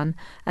the sun,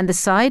 and the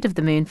side of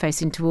the moon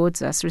facing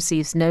towards us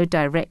receives no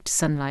direct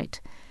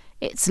sunlight.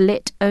 It's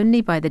lit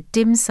only by the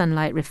dim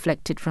sunlight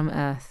reflected from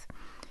Earth.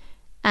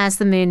 As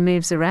the moon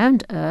moves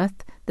around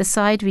Earth, the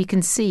side we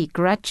can see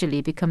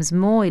gradually becomes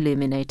more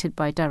illuminated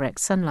by direct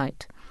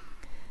sunlight.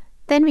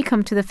 Then we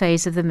come to the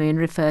phase of the moon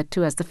referred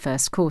to as the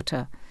first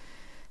quarter.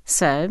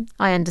 So,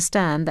 I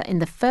understand that in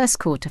the first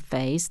quarter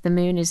phase, the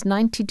moon is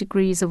 90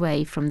 degrees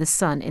away from the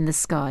sun in the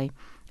sky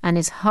and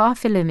is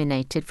half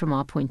illuminated from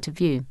our point of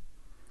view.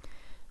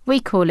 We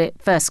call it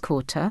first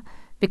quarter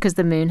because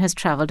the moon has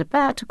travelled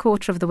about a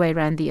quarter of the way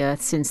round the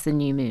Earth since the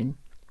new moon.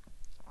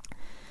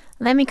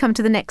 Then we come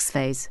to the next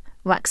phase,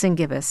 waxing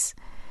gibbous.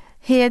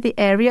 Here the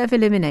area of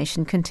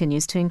illumination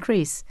continues to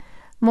increase.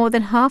 More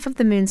than half of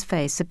the moon's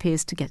face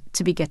appears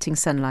to be getting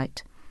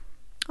sunlight.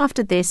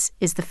 After this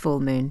is the full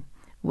moon,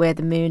 where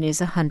the moon is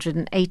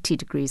 180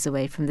 degrees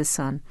away from the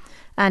sun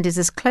and is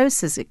as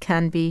close as it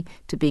can be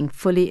to being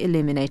fully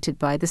illuminated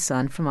by the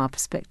sun from our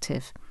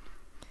perspective.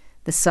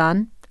 The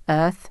sun,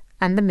 Earth,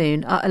 and the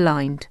moon are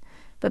aligned,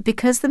 but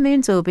because the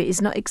moon's orbit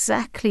is not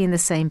exactly in the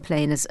same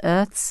plane as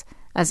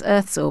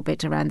Earth's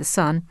orbit around the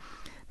sun,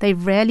 they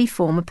rarely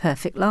form a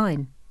perfect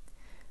line.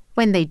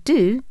 When they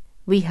do,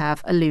 we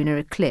have a lunar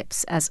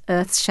eclipse as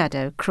Earth's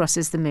shadow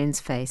crosses the moon's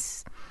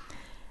face.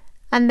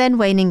 And then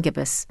waning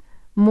gibbous.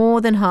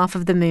 More than half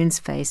of the moon's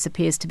face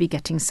appears to be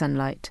getting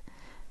sunlight,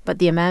 but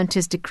the amount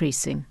is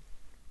decreasing.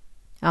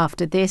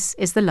 After this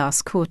is the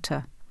last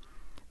quarter.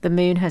 The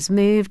moon has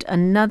moved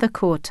another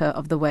quarter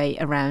of the way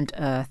around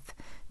Earth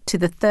to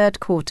the third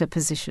quarter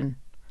position.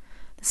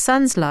 The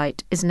sun's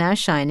light is now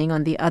shining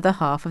on the other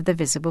half of the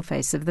visible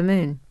face of the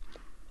moon.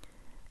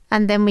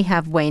 And then we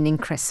have waning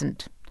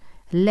crescent.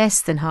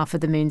 Less than half of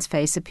the moon's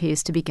face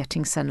appears to be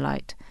getting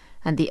sunlight,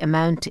 and the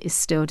amount is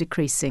still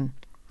decreasing.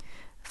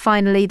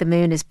 Finally, the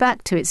moon is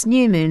back to its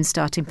new moon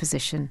starting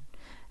position.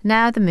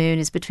 Now the moon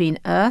is between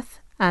Earth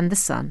and the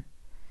sun.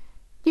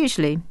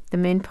 Usually, the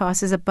moon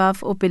passes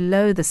above or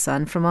below the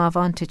sun from our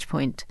vantage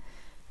point,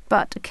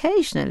 but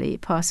occasionally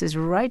it passes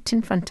right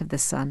in front of the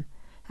sun,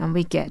 and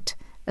we get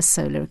a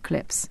solar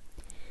eclipse.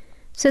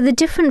 So the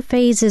different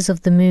phases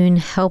of the moon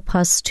help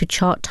us to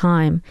chart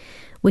time,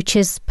 which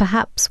is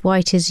perhaps why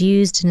it is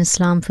used in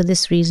Islam for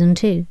this reason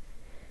too.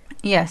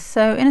 Yes,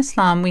 so in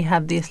Islam we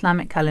have the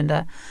Islamic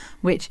calendar,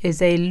 which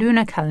is a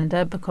lunar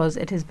calendar because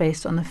it is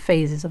based on the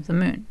phases of the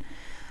moon.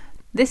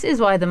 This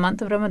is why the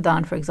month of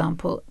Ramadan, for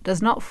example,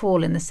 does not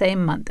fall in the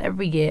same month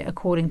every year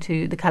according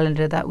to the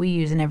calendar that we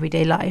use in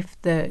everyday life,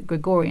 the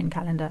Gregorian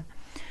calendar.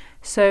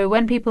 So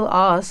when people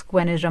ask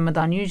when is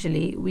Ramadan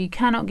usually, we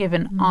cannot give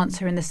an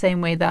answer in the same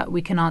way that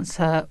we can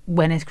answer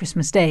when is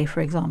Christmas Day,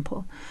 for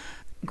example.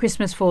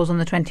 Christmas falls on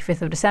the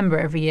 25th of December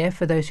every year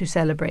for those who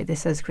celebrate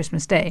this as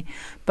Christmas Day.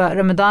 But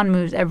Ramadan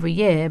moves every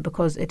year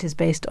because it is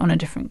based on a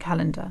different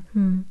calendar.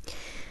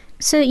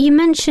 So you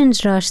mentioned,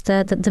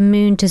 Rashda, that the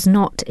moon does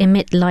not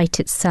emit light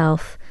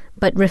itself,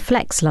 but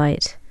reflects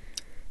light.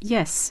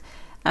 Yes.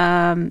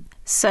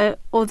 So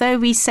although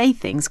we say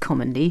things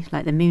commonly,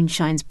 like the moon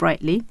shines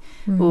brightly,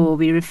 or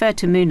we refer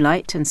to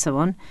moonlight and so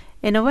on,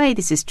 in a way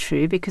this is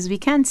true because we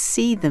can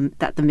see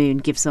that the moon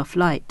gives off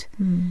light.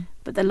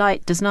 But the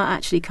light does not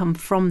actually come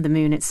from the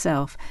moon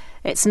itself.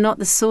 It's not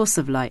the source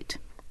of light.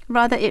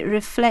 Rather, it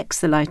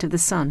reflects the light of the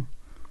sun.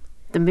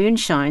 The moon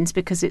shines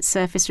because its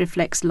surface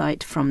reflects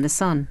light from the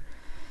sun.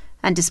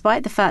 And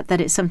despite the fact that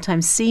it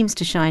sometimes seems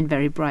to shine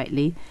very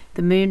brightly,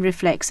 the moon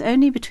reflects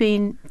only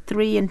between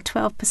 3 and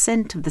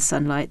 12% of the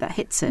sunlight that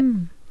hits it.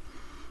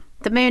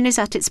 The moon is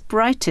at its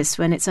brightest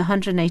when it's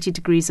 180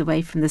 degrees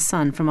away from the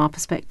sun from our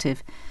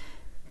perspective.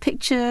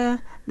 Picture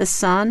the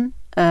sun,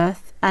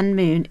 Earth and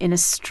moon in a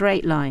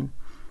straight line.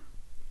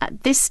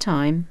 At this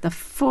time, the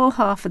full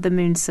half of the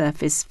moon's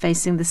surface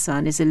facing the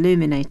sun is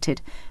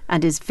illuminated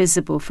and is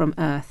visible from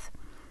Earth.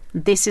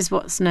 This is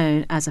what's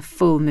known as a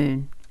full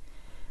moon.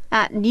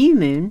 At new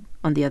moon,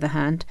 on the other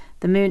hand,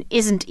 the moon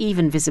isn't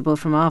even visible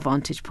from our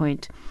vantage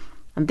point.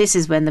 And this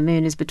is when the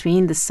moon is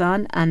between the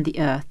sun and the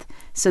Earth,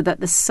 so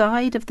that the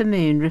side of the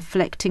moon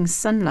reflecting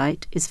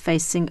sunlight is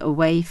facing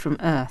away from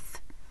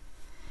Earth.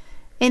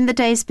 In the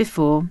days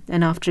before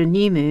and after a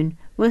new moon,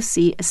 we'll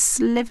see a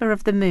sliver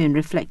of the moon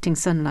reflecting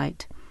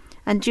sunlight.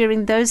 And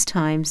during those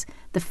times,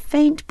 the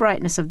faint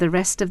brightness of the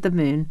rest of the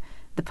moon,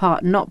 the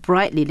part not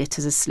brightly lit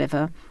as a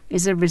sliver,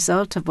 is a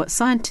result of what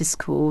scientists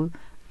call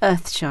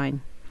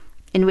earthshine,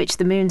 in which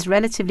the moon's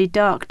relatively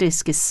dark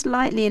disk is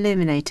slightly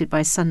illuminated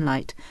by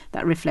sunlight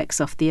that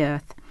reflects off the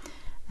Earth,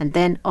 and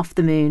then off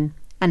the moon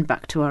and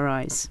back to our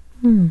eyes.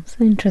 So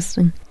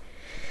interesting.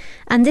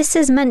 And this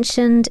is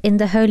mentioned in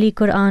the Holy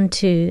Quran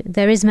too.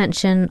 There is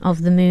mention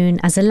of the moon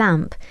as a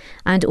lamp,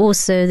 and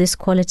also this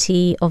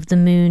quality of the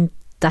moon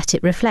that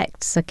it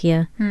reflects,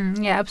 Zakia.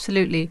 Yeah,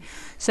 absolutely.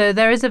 So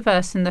there is a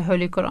verse in the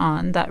Holy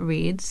Quran that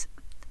reads,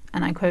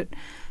 and I quote,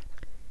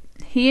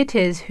 He it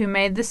is who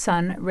made the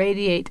sun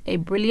radiate a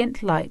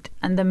brilliant light,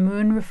 and the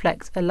moon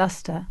reflects a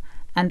lustre,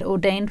 and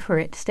ordained for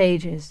it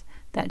stages,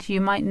 that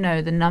you might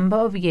know the number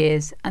of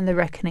years and the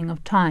reckoning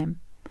of time.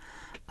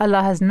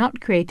 Allah has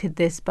not created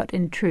this but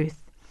in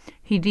truth.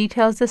 He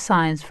details the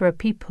signs for a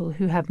people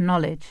who have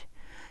knowledge.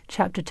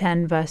 Chapter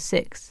 10, verse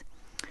 6.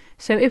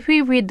 So if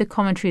we read the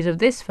commentaries of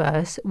this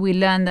verse, we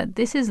learn that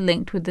this is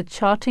linked with the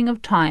charting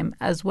of time,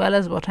 as well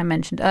as what I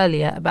mentioned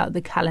earlier about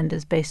the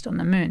calendars based on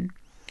the moon.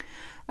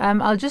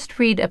 I'll just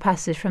read a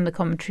passage from the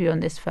commentary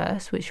on this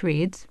verse, which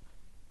reads,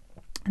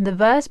 "The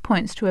verse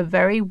points to a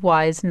very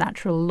wise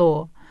natural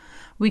law.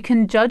 We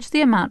can judge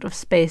the amount of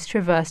space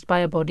traversed by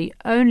a body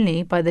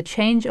only by the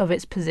change of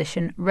its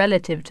position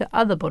relative to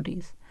other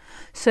bodies.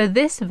 So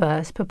this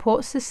verse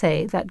purports to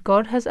say that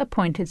God has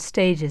appointed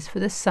stages for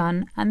the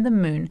sun and the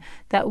moon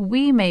that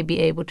we may be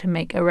able to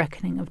make a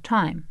reckoning of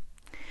time.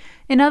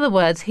 In other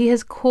words, He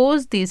has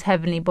caused these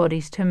heavenly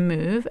bodies to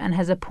move and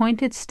has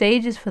appointed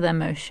stages for their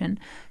motion,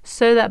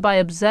 so that by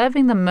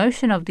observing the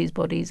motion of these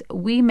bodies,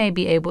 we may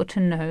be able to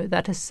know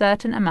that a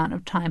certain amount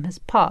of time has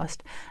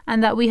passed,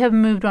 and that we have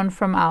moved on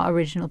from our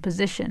original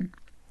position.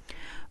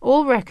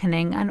 All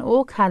reckoning and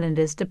all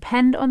calendars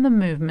depend on the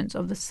movements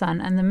of the sun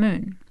and the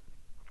moon.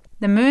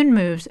 The moon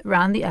moves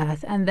round the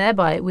earth, and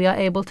thereby we are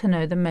able to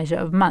know the measure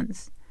of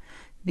months.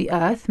 The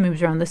earth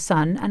moves around the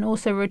sun and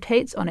also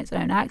rotates on its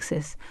own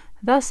axis,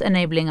 thus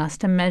enabling us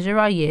to measure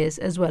our years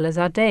as well as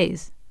our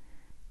days.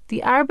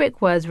 The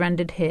Arabic words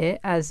rendered here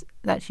as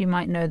that you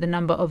might know the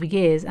number of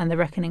years and the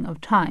reckoning of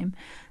time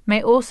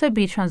may also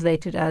be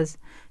translated as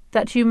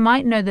that you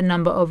might know the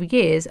number of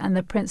years and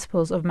the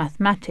principles of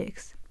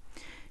mathematics.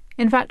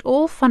 In fact,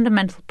 all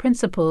fundamental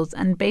principles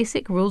and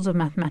basic rules of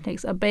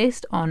mathematics are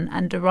based on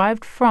and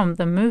derived from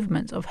the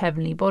movements of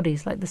heavenly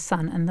bodies like the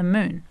sun and the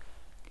moon.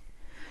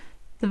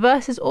 The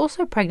verse is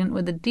also pregnant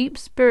with a deep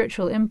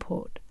spiritual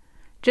import.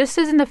 Just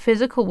as in the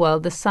physical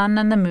world the sun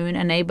and the moon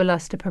enable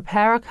us to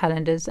prepare our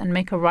calendars and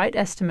make a right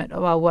estimate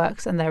of our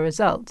works and their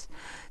results,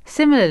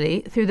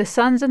 similarly, through the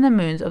suns and the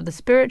moons of the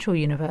spiritual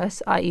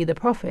universe, i.e. the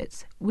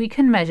prophets, we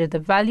can measure the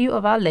value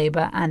of our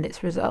labour and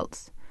its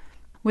results.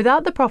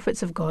 Without the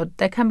prophets of God,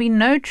 there can be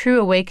no true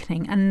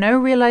awakening and no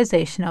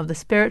realization of the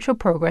spiritual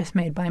progress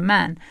made by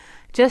man,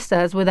 just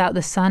as without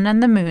the sun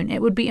and the moon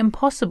it would be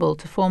impossible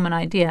to form an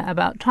idea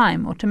about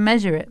time or to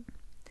measure it.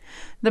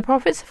 The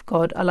prophets of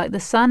God are like the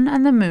sun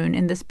and the moon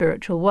in the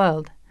spiritual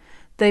world.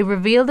 They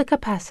reveal the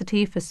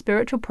capacity for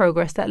spiritual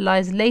progress that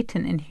lies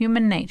latent in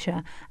human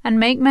nature and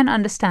make men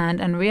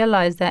understand and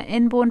realize their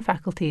inborn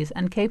faculties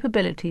and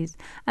capabilities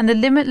and the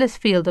limitless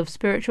field of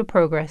spiritual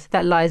progress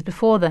that lies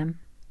before them.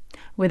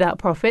 Without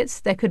prophets,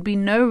 there could be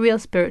no real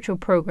spiritual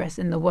progress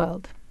in the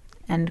world."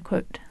 End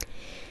quote.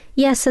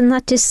 Yes, and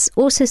that is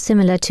also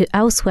similar to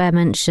elsewhere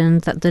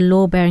mentioned that the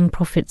law-bearing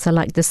prophets are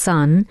like the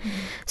sun.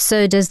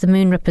 So does the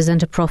moon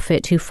represent a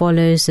prophet who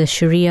follows the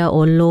Sharia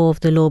or law of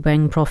the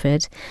law-bearing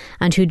prophet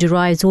and who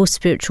derives all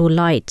spiritual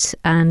light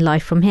and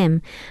life from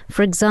him.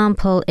 For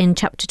example, in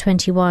chapter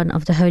 21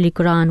 of the Holy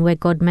Quran, where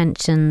God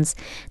mentions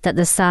that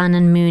the sun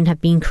and moon have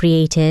been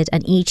created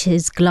and each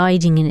is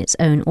gliding in its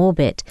own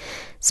orbit.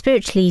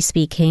 Spiritually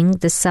speaking,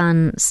 the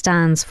sun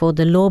stands for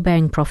the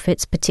law-bearing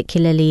prophets,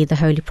 particularly the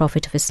Holy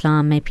Prophet of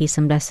Islam, may peace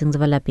and blessings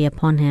of Allah be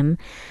upon him,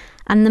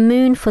 and the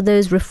moon for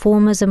those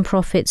reformers and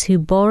prophets who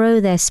borrow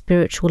their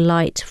spiritual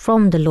light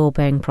from the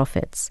law-bearing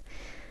prophets.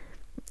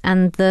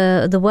 And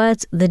the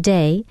words "the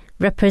day"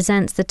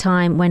 represents the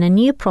time when a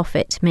new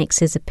prophet makes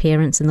his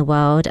appearance in the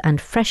world and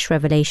fresh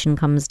revelation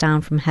comes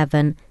down from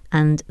heaven,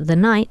 and the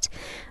night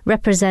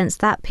represents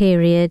that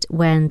period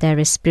when there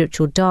is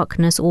spiritual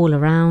darkness all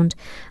around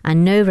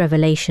and no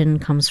revelation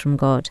comes from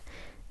God.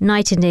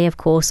 Night and day, of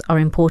course, are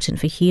important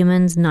for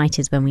humans. Night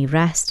is when we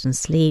rest and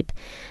sleep,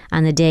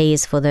 and the day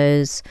is for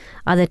those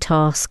other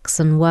tasks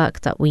and work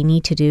that we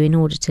need to do in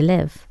order to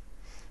live.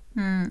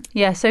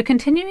 Yeah, so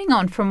continuing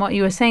on from what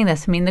you were saying there,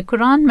 Sameen, the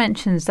Quran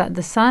mentions that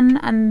the sun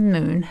and the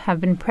moon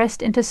have been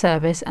pressed into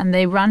service and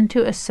they run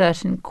to a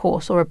certain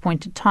course or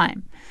appointed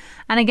time.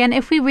 And again,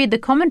 if we read the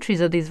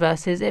commentaries of these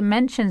verses, it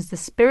mentions the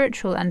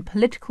spiritual and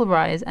political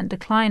rise and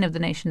decline of the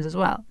nations as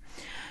well.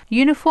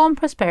 Uniform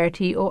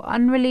prosperity or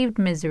unrelieved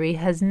misery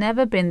has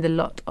never been the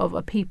lot of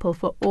a people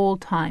for all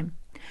time.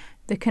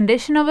 The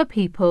condition of a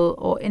people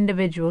or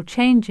individual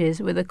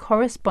changes with a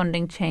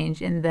corresponding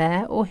change in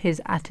their or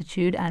his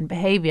attitude and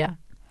behavior.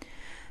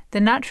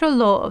 The natural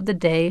law of the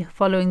day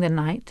following the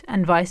night,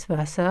 and vice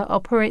versa,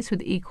 operates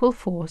with equal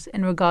force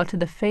in regard to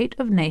the fate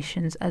of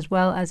nations as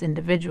well as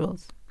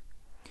individuals.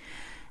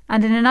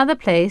 And in another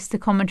place, the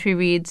commentary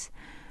reads,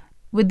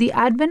 "With the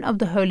advent of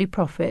the Holy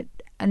Prophet,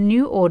 a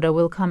new order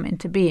will come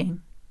into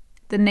being.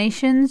 The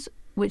nations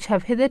which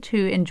have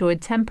hitherto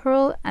enjoyed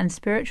temporal and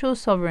spiritual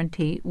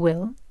sovereignty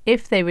will,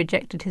 if they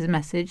rejected his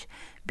message,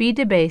 be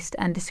debased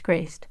and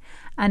disgraced,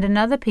 and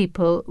another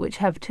people which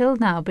have till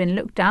now been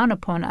looked down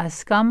upon as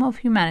scum of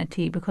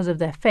humanity because of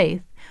their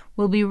faith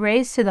will be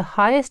raised to the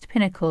highest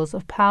pinnacles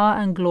of power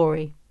and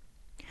glory.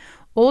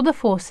 All the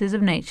forces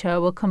of nature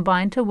will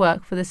combine to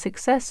work for the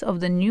success of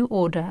the new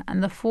order,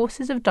 and the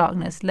forces of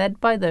darkness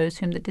led by those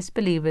whom the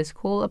disbelievers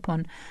call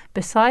upon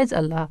besides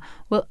Allah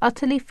will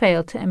utterly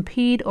fail to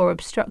impede or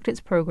obstruct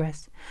its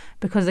progress,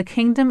 because the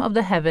kingdom of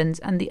the heavens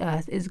and the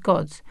earth is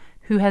God's,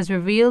 who has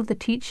revealed the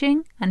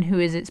teaching and who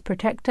is its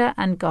protector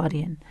and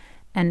guardian.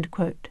 End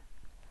quote.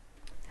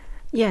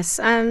 Yes,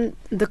 the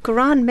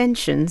Quran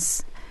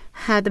mentions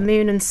how the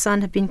moon and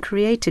sun have been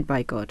created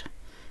by God.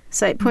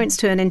 So it points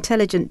to an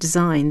intelligent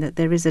design, that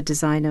there is a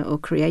designer or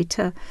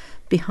creator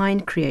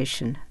behind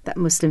creation that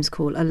Muslims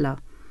call Allah.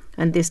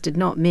 And this did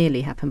not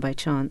merely happen by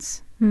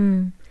chance.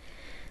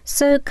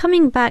 So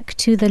coming back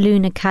to the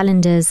lunar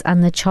calendars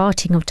and the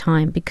charting of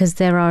time, because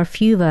there are a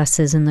few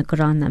verses in the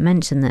Quran that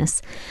mention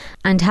this,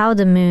 and how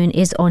the moon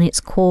is on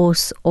its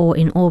course or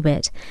in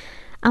orbit.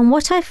 And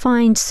what I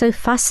find so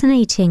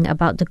fascinating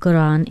about the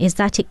Quran is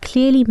that it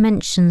clearly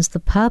mentions the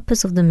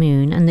purpose of the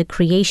moon and the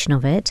creation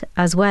of it,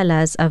 as well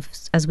as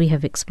we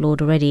have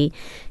explored already,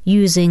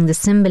 using the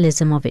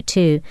symbolism of it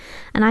too.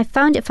 And I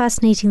found it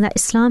fascinating that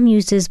Islam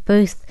uses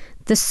both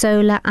the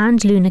solar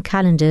and lunar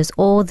calendars,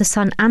 or the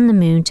sun and the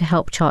moon, to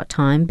help chart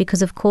time,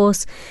 because of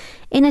course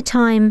in a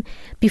time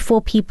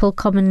before people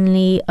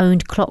commonly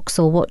owned clocks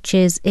or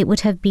watches, it would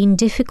have been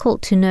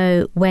difficult to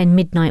know when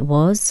midnight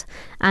was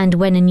and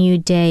when a new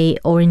day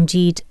or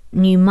indeed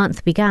new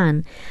month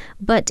began.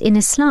 But in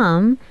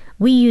Islam,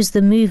 we use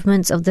the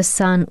movements of the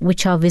sun,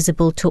 which are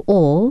visible to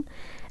all,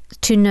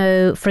 to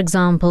know, for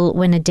example,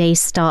 when a day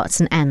starts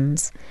and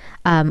ends,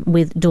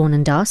 with dawn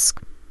and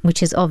dusk,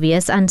 which is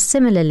obvious, and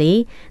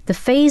similarly the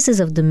phases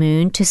of the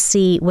moon to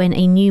see when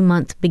a new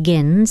month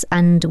begins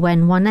and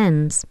when one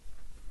ends.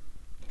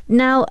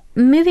 Now,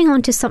 moving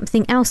on to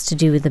something else to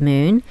do with the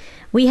moon,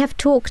 we have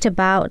talked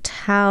about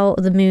how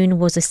the moon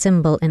was a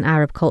symbol in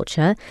Arab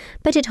culture,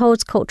 but it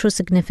holds cultural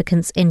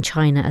significance in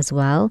China as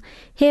well.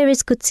 Here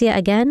is Qudsiya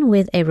again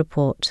with a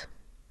report.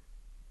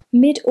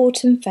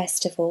 Mid-Autumn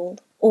Festival,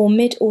 or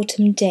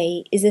Mid-Autumn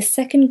Day, is the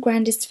second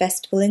grandest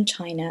festival in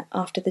China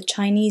after the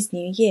Chinese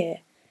New Year.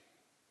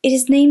 It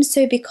is named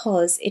so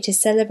because it is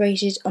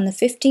celebrated on the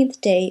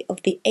 15th day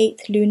of the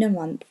 8th lunar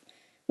month,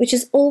 which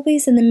is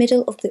always in the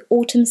middle of the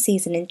autumn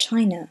season in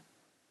China.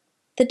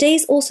 The day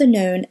is also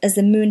known as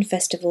the Moon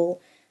Festival,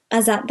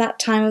 as at that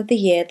time of the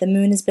year the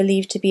moon is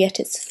believed to be at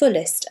its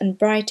fullest and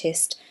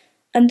brightest,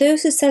 and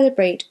those who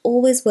celebrate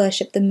always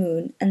worship the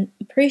moon and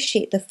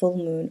appreciate the full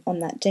moon on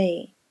that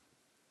day.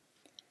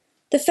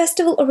 The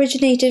festival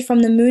originated from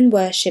the moon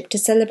worship to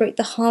celebrate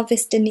the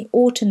harvest in the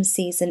autumn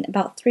season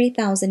about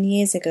 3,000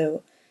 years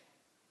ago.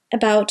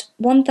 About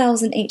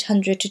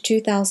 1,800 to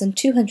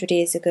 2,200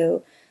 years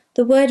ago,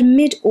 the word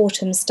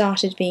mid-autumn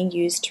started being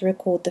used to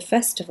record the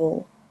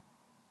festival.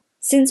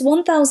 Since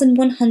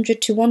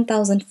 1,100 to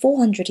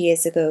 1,400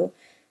 years ago,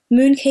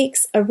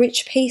 mooncakes, a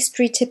rich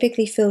pastry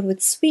typically filled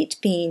with sweet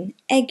bean,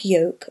 egg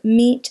yolk,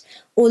 meat,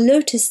 or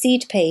lotus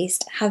seed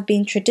paste, have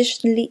been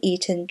traditionally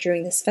eaten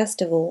during this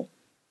festival.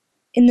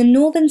 In the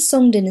northern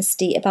Song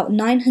dynasty about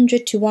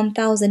 900 to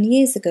 1,000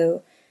 years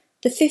ago,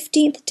 the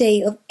 15th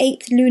day of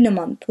 8th lunar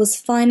month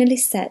was finally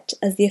set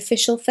as the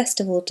official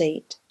festival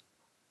date.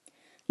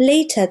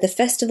 Later, the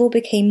festival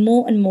became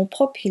more and more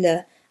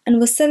popular and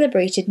was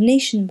celebrated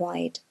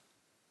nationwide.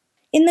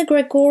 In the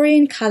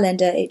Gregorian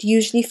calendar, it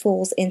usually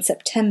falls in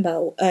September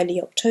or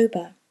early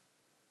October.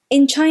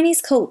 In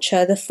Chinese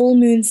culture, the full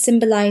moon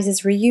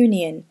symbolizes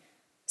reunion,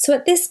 so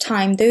at this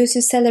time those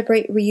who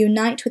celebrate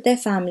reunite with their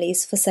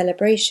families for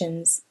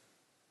celebrations.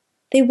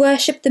 They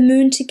worship the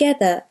moon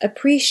together,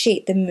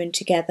 appreciate the moon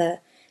together,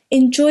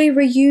 enjoy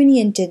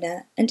reunion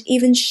dinner, and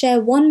even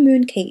share one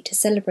mooncake to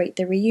celebrate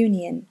the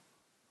reunion.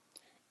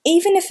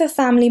 Even if a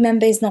family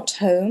member is not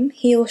home,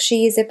 he or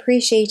she is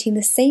appreciating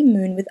the same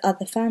moon with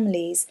other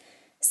families,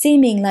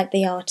 seeming like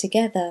they are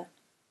together.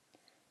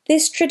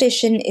 This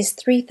tradition is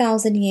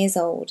 3,000 years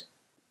old.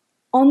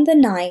 On the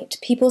night,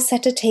 people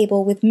set a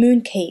table with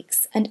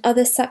mooncakes and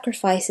other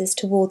sacrifices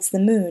towards the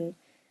moon,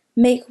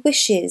 make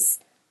wishes,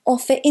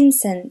 offer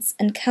incense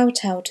and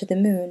kowtow to the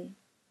moon.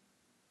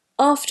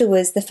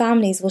 Afterwards, the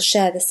families will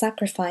share the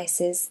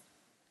sacrifices.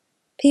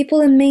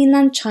 People in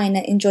mainland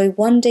China enjoy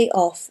one day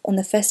off on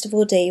the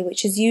festival day,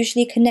 which is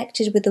usually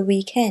connected with the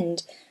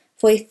weekend,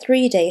 for a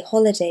 3-day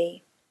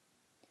holiday.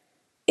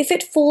 If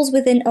it falls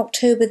within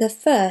October the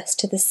 1st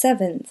to the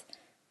 7th,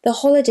 the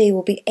holiday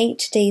will be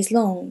 8 days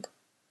long,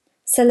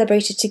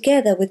 celebrated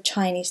together with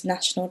Chinese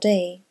National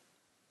Day.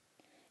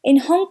 In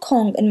Hong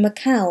Kong and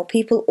Macau,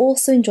 people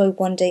also enjoy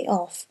one day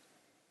off.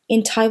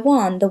 In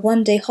Taiwan, the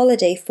one-day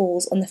holiday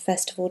falls on the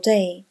festival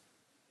day.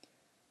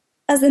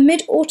 As the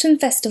Mid-Autumn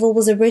Festival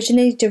was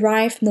originally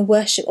derived from the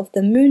worship of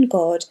the moon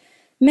god,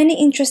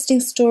 many interesting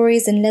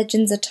stories and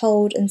legends are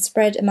told and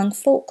spread among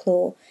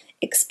folklore,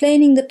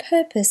 explaining the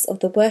purpose of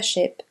the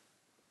worship.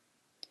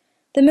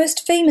 The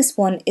most famous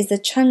one is the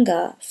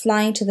Chang'e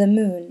flying to the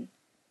moon.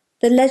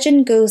 The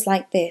legend goes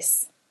like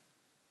this.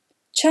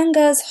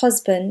 Chang'e's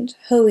husband,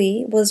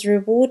 Hui, was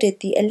rewarded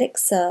the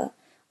elixir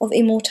of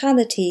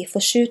immortality for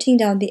shooting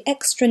down the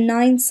extra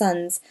 9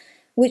 suns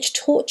which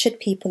tortured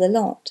people a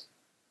lot.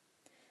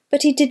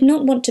 But he did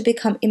not want to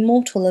become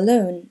immortal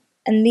alone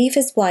and leave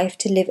his wife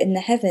to live in the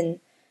heaven,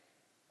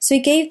 so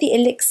he gave the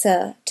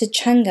elixir to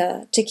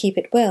Chang'e to keep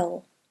it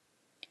well.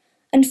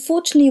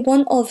 Unfortunately,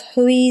 one of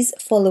Hui's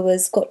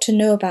followers got to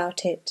know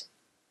about it.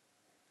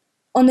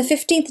 On the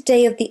 15th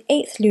day of the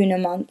 8th lunar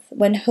month,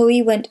 when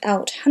Hui went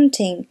out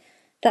hunting,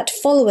 that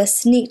follower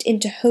sneaked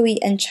into Hui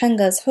and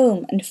Chang'e's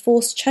home and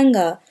forced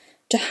Chang'e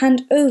to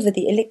hand over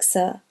the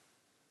elixir.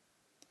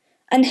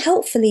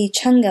 Unhelpfully,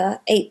 Chang'e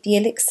ate the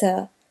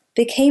elixir,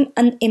 became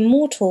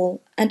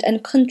immortal, and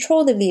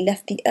uncontrollably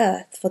left the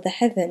earth for the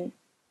heaven.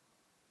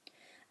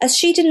 As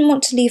she didn't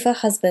want to leave her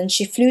husband,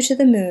 she flew to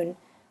the moon,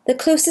 the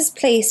closest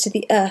place to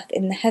the earth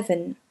in the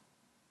heaven.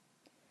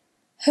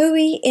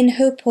 Hui, in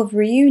hope of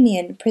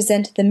reunion,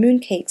 presented the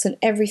mooncakes on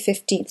every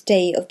 15th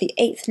day of the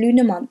 8th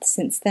lunar month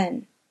since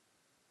then.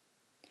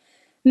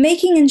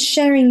 Making and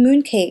sharing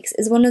mooncakes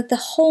is one of the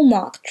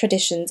hallmark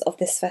traditions of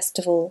this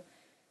festival.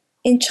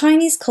 In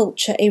Chinese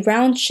culture, a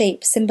round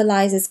shape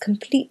symbolizes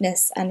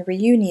completeness and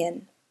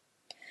reunion.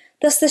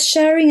 Thus, the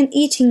sharing and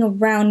eating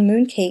of round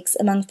mooncakes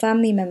among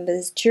family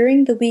members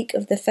during the week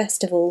of the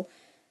festival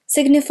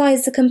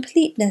signifies the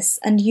completeness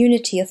and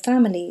unity of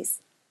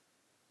families.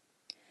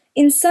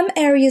 In some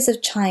areas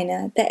of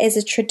China, there is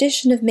a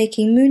tradition of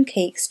making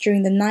mooncakes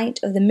during the night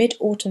of the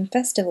Mid-Autumn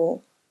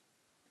Festival.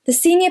 The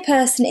senior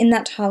person in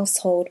that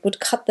household would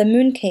cut the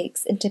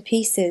mooncakes into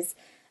pieces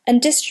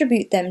and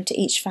distribute them to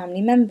each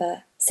family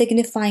member,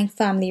 signifying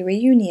family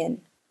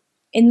reunion.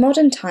 In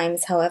modern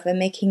times, however,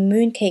 making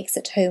mooncakes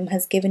at home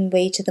has given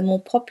way to the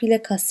more popular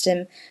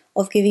custom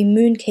of giving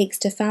mooncakes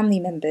to family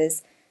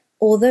members,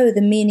 although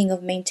the meaning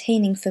of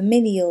maintaining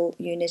familial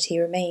unity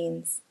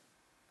remains.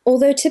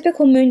 Although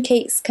typical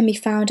mooncakes can be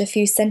found a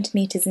few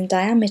centimeters in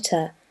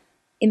diameter,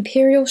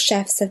 imperial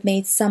chefs have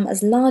made some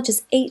as large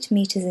as 8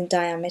 meters in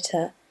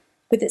diameter,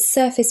 with its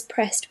surface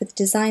pressed with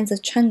designs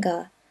of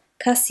Chang'e,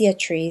 cassia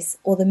trees,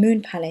 or the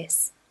Moon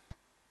Palace.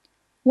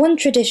 One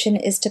tradition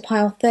is to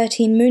pile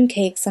 13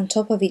 mooncakes on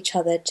top of each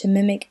other to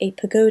mimic a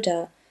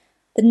pagoda,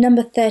 the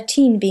number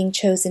 13 being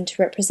chosen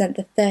to represent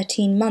the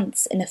 13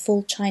 months in a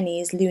full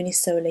Chinese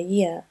lunisolar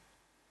year.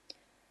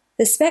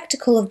 The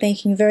spectacle of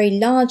making very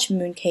large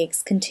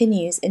mooncakes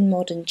continues in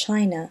modern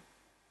China.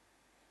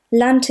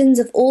 Lanterns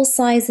of all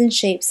sizes and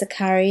shapes are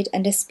carried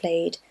and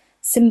displayed,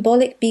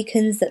 symbolic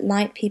beacons that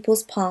light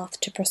people's path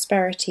to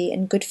prosperity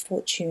and good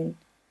fortune.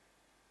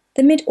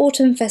 The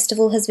Mid-Autumn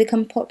Festival has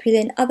become popular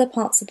in other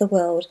parts of the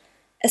world,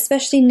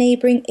 especially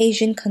neighbouring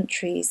Asian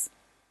countries.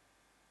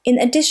 In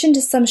addition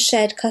to some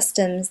shared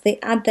customs, they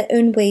add their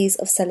own ways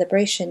of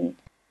celebration.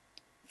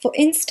 For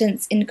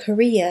instance, in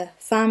Korea,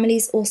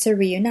 families also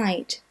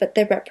reunite, but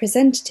their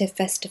representative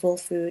festival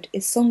food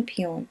is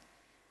songpyeon,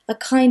 a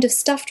kind of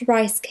stuffed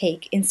rice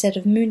cake instead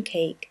of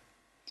mooncake.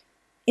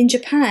 In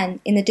Japan,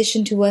 in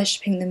addition to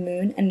worshipping the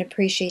moon and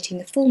appreciating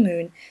the full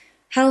moon,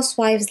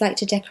 housewives like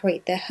to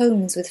decorate their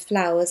homes with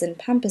flowers and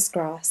pampas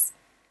grass.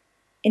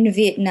 In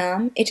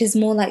Vietnam, it is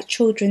more like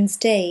Children's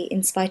Day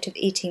in spite of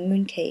eating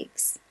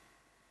mooncakes.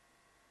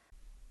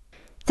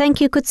 Thank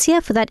you,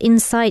 Qudsiya, for that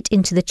insight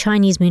into the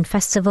Chinese Moon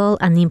Festival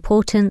and the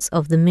importance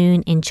of the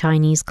moon in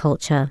Chinese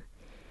culture.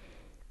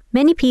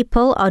 Many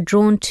people are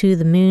drawn to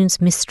the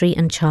moon's mystery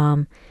and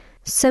charm,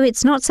 so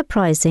it's not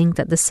surprising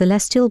that the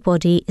celestial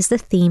body is the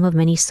theme of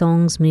many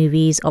songs,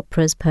 movies,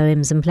 operas,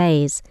 poems and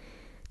plays.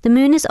 The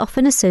moon is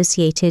often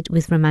associated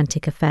with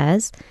romantic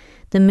affairs.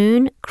 The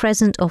moon,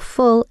 crescent or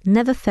full,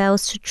 never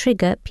fails to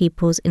trigger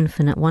people's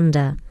infinite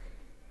wonder.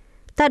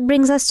 That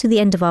brings us to the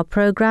end of our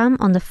programme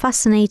on the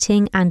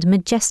fascinating and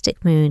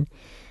majestic moon.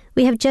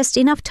 We have just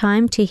enough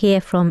time to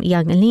hear from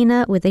young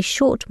Alina with a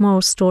short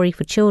moral story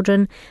for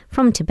children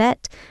from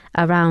Tibet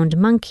around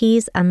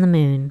monkeys and the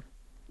moon.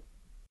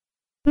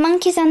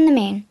 Monkeys and the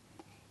Moon.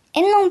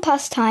 In long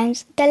past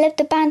times, there lived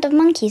a band of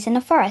monkeys in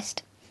a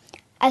forest.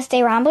 As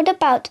they rambled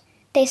about,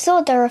 they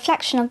saw the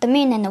reflection of the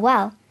moon in a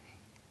well,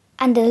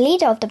 and the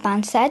leader of the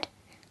band said,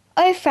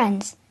 "O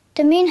friends,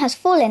 the moon has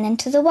fallen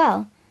into the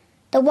well.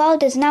 The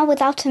world is now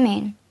without a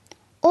moon.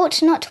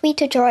 Ought not we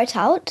to draw it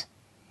out?"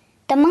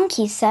 The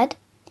monkeys said,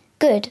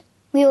 "Good,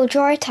 we will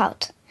draw it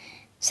out."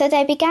 So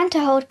they began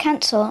to hold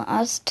counsel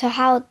as to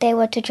how they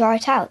were to draw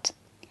it out.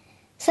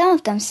 Some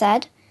of them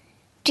said,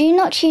 "Do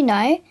not you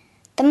know?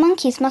 The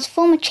monkeys must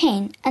form a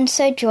chain and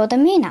so draw the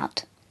moon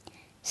out."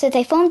 So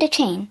they formed a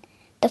chain,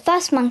 the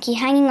first monkey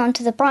hanging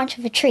onto the branch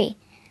of a tree,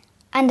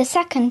 and the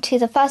second to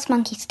the first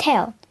monkey's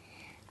tail,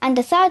 and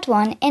the third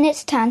one in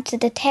its turn to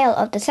the tail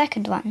of the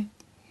second one.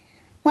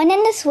 When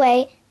in this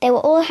way they were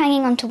all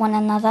hanging onto one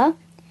another,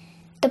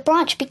 the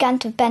branch began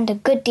to bend a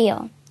good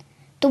deal.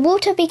 The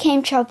water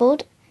became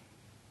troubled,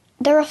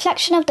 the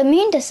reflection of the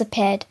moon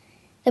disappeared,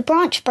 the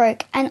branch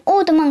broke, and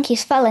all the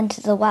monkeys fell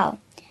into the well,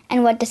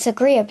 and were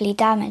disagreeably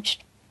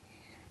damaged.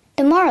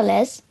 The moral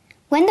is,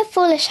 when the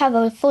foolish have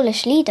a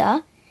foolish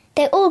leader,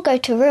 they all go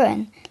to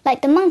ruin,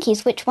 like the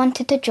monkeys which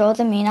wanted to draw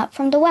the moon up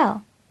from the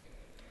well.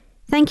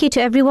 Thank you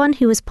to everyone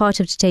who was part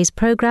of today's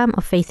programme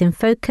of Faith in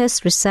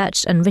Focus,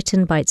 researched and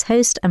written by its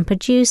host and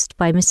produced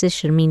by Mrs.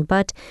 Sharmeen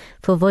Butt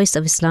for Voice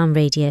of Islam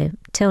Radio.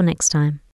 Till next time.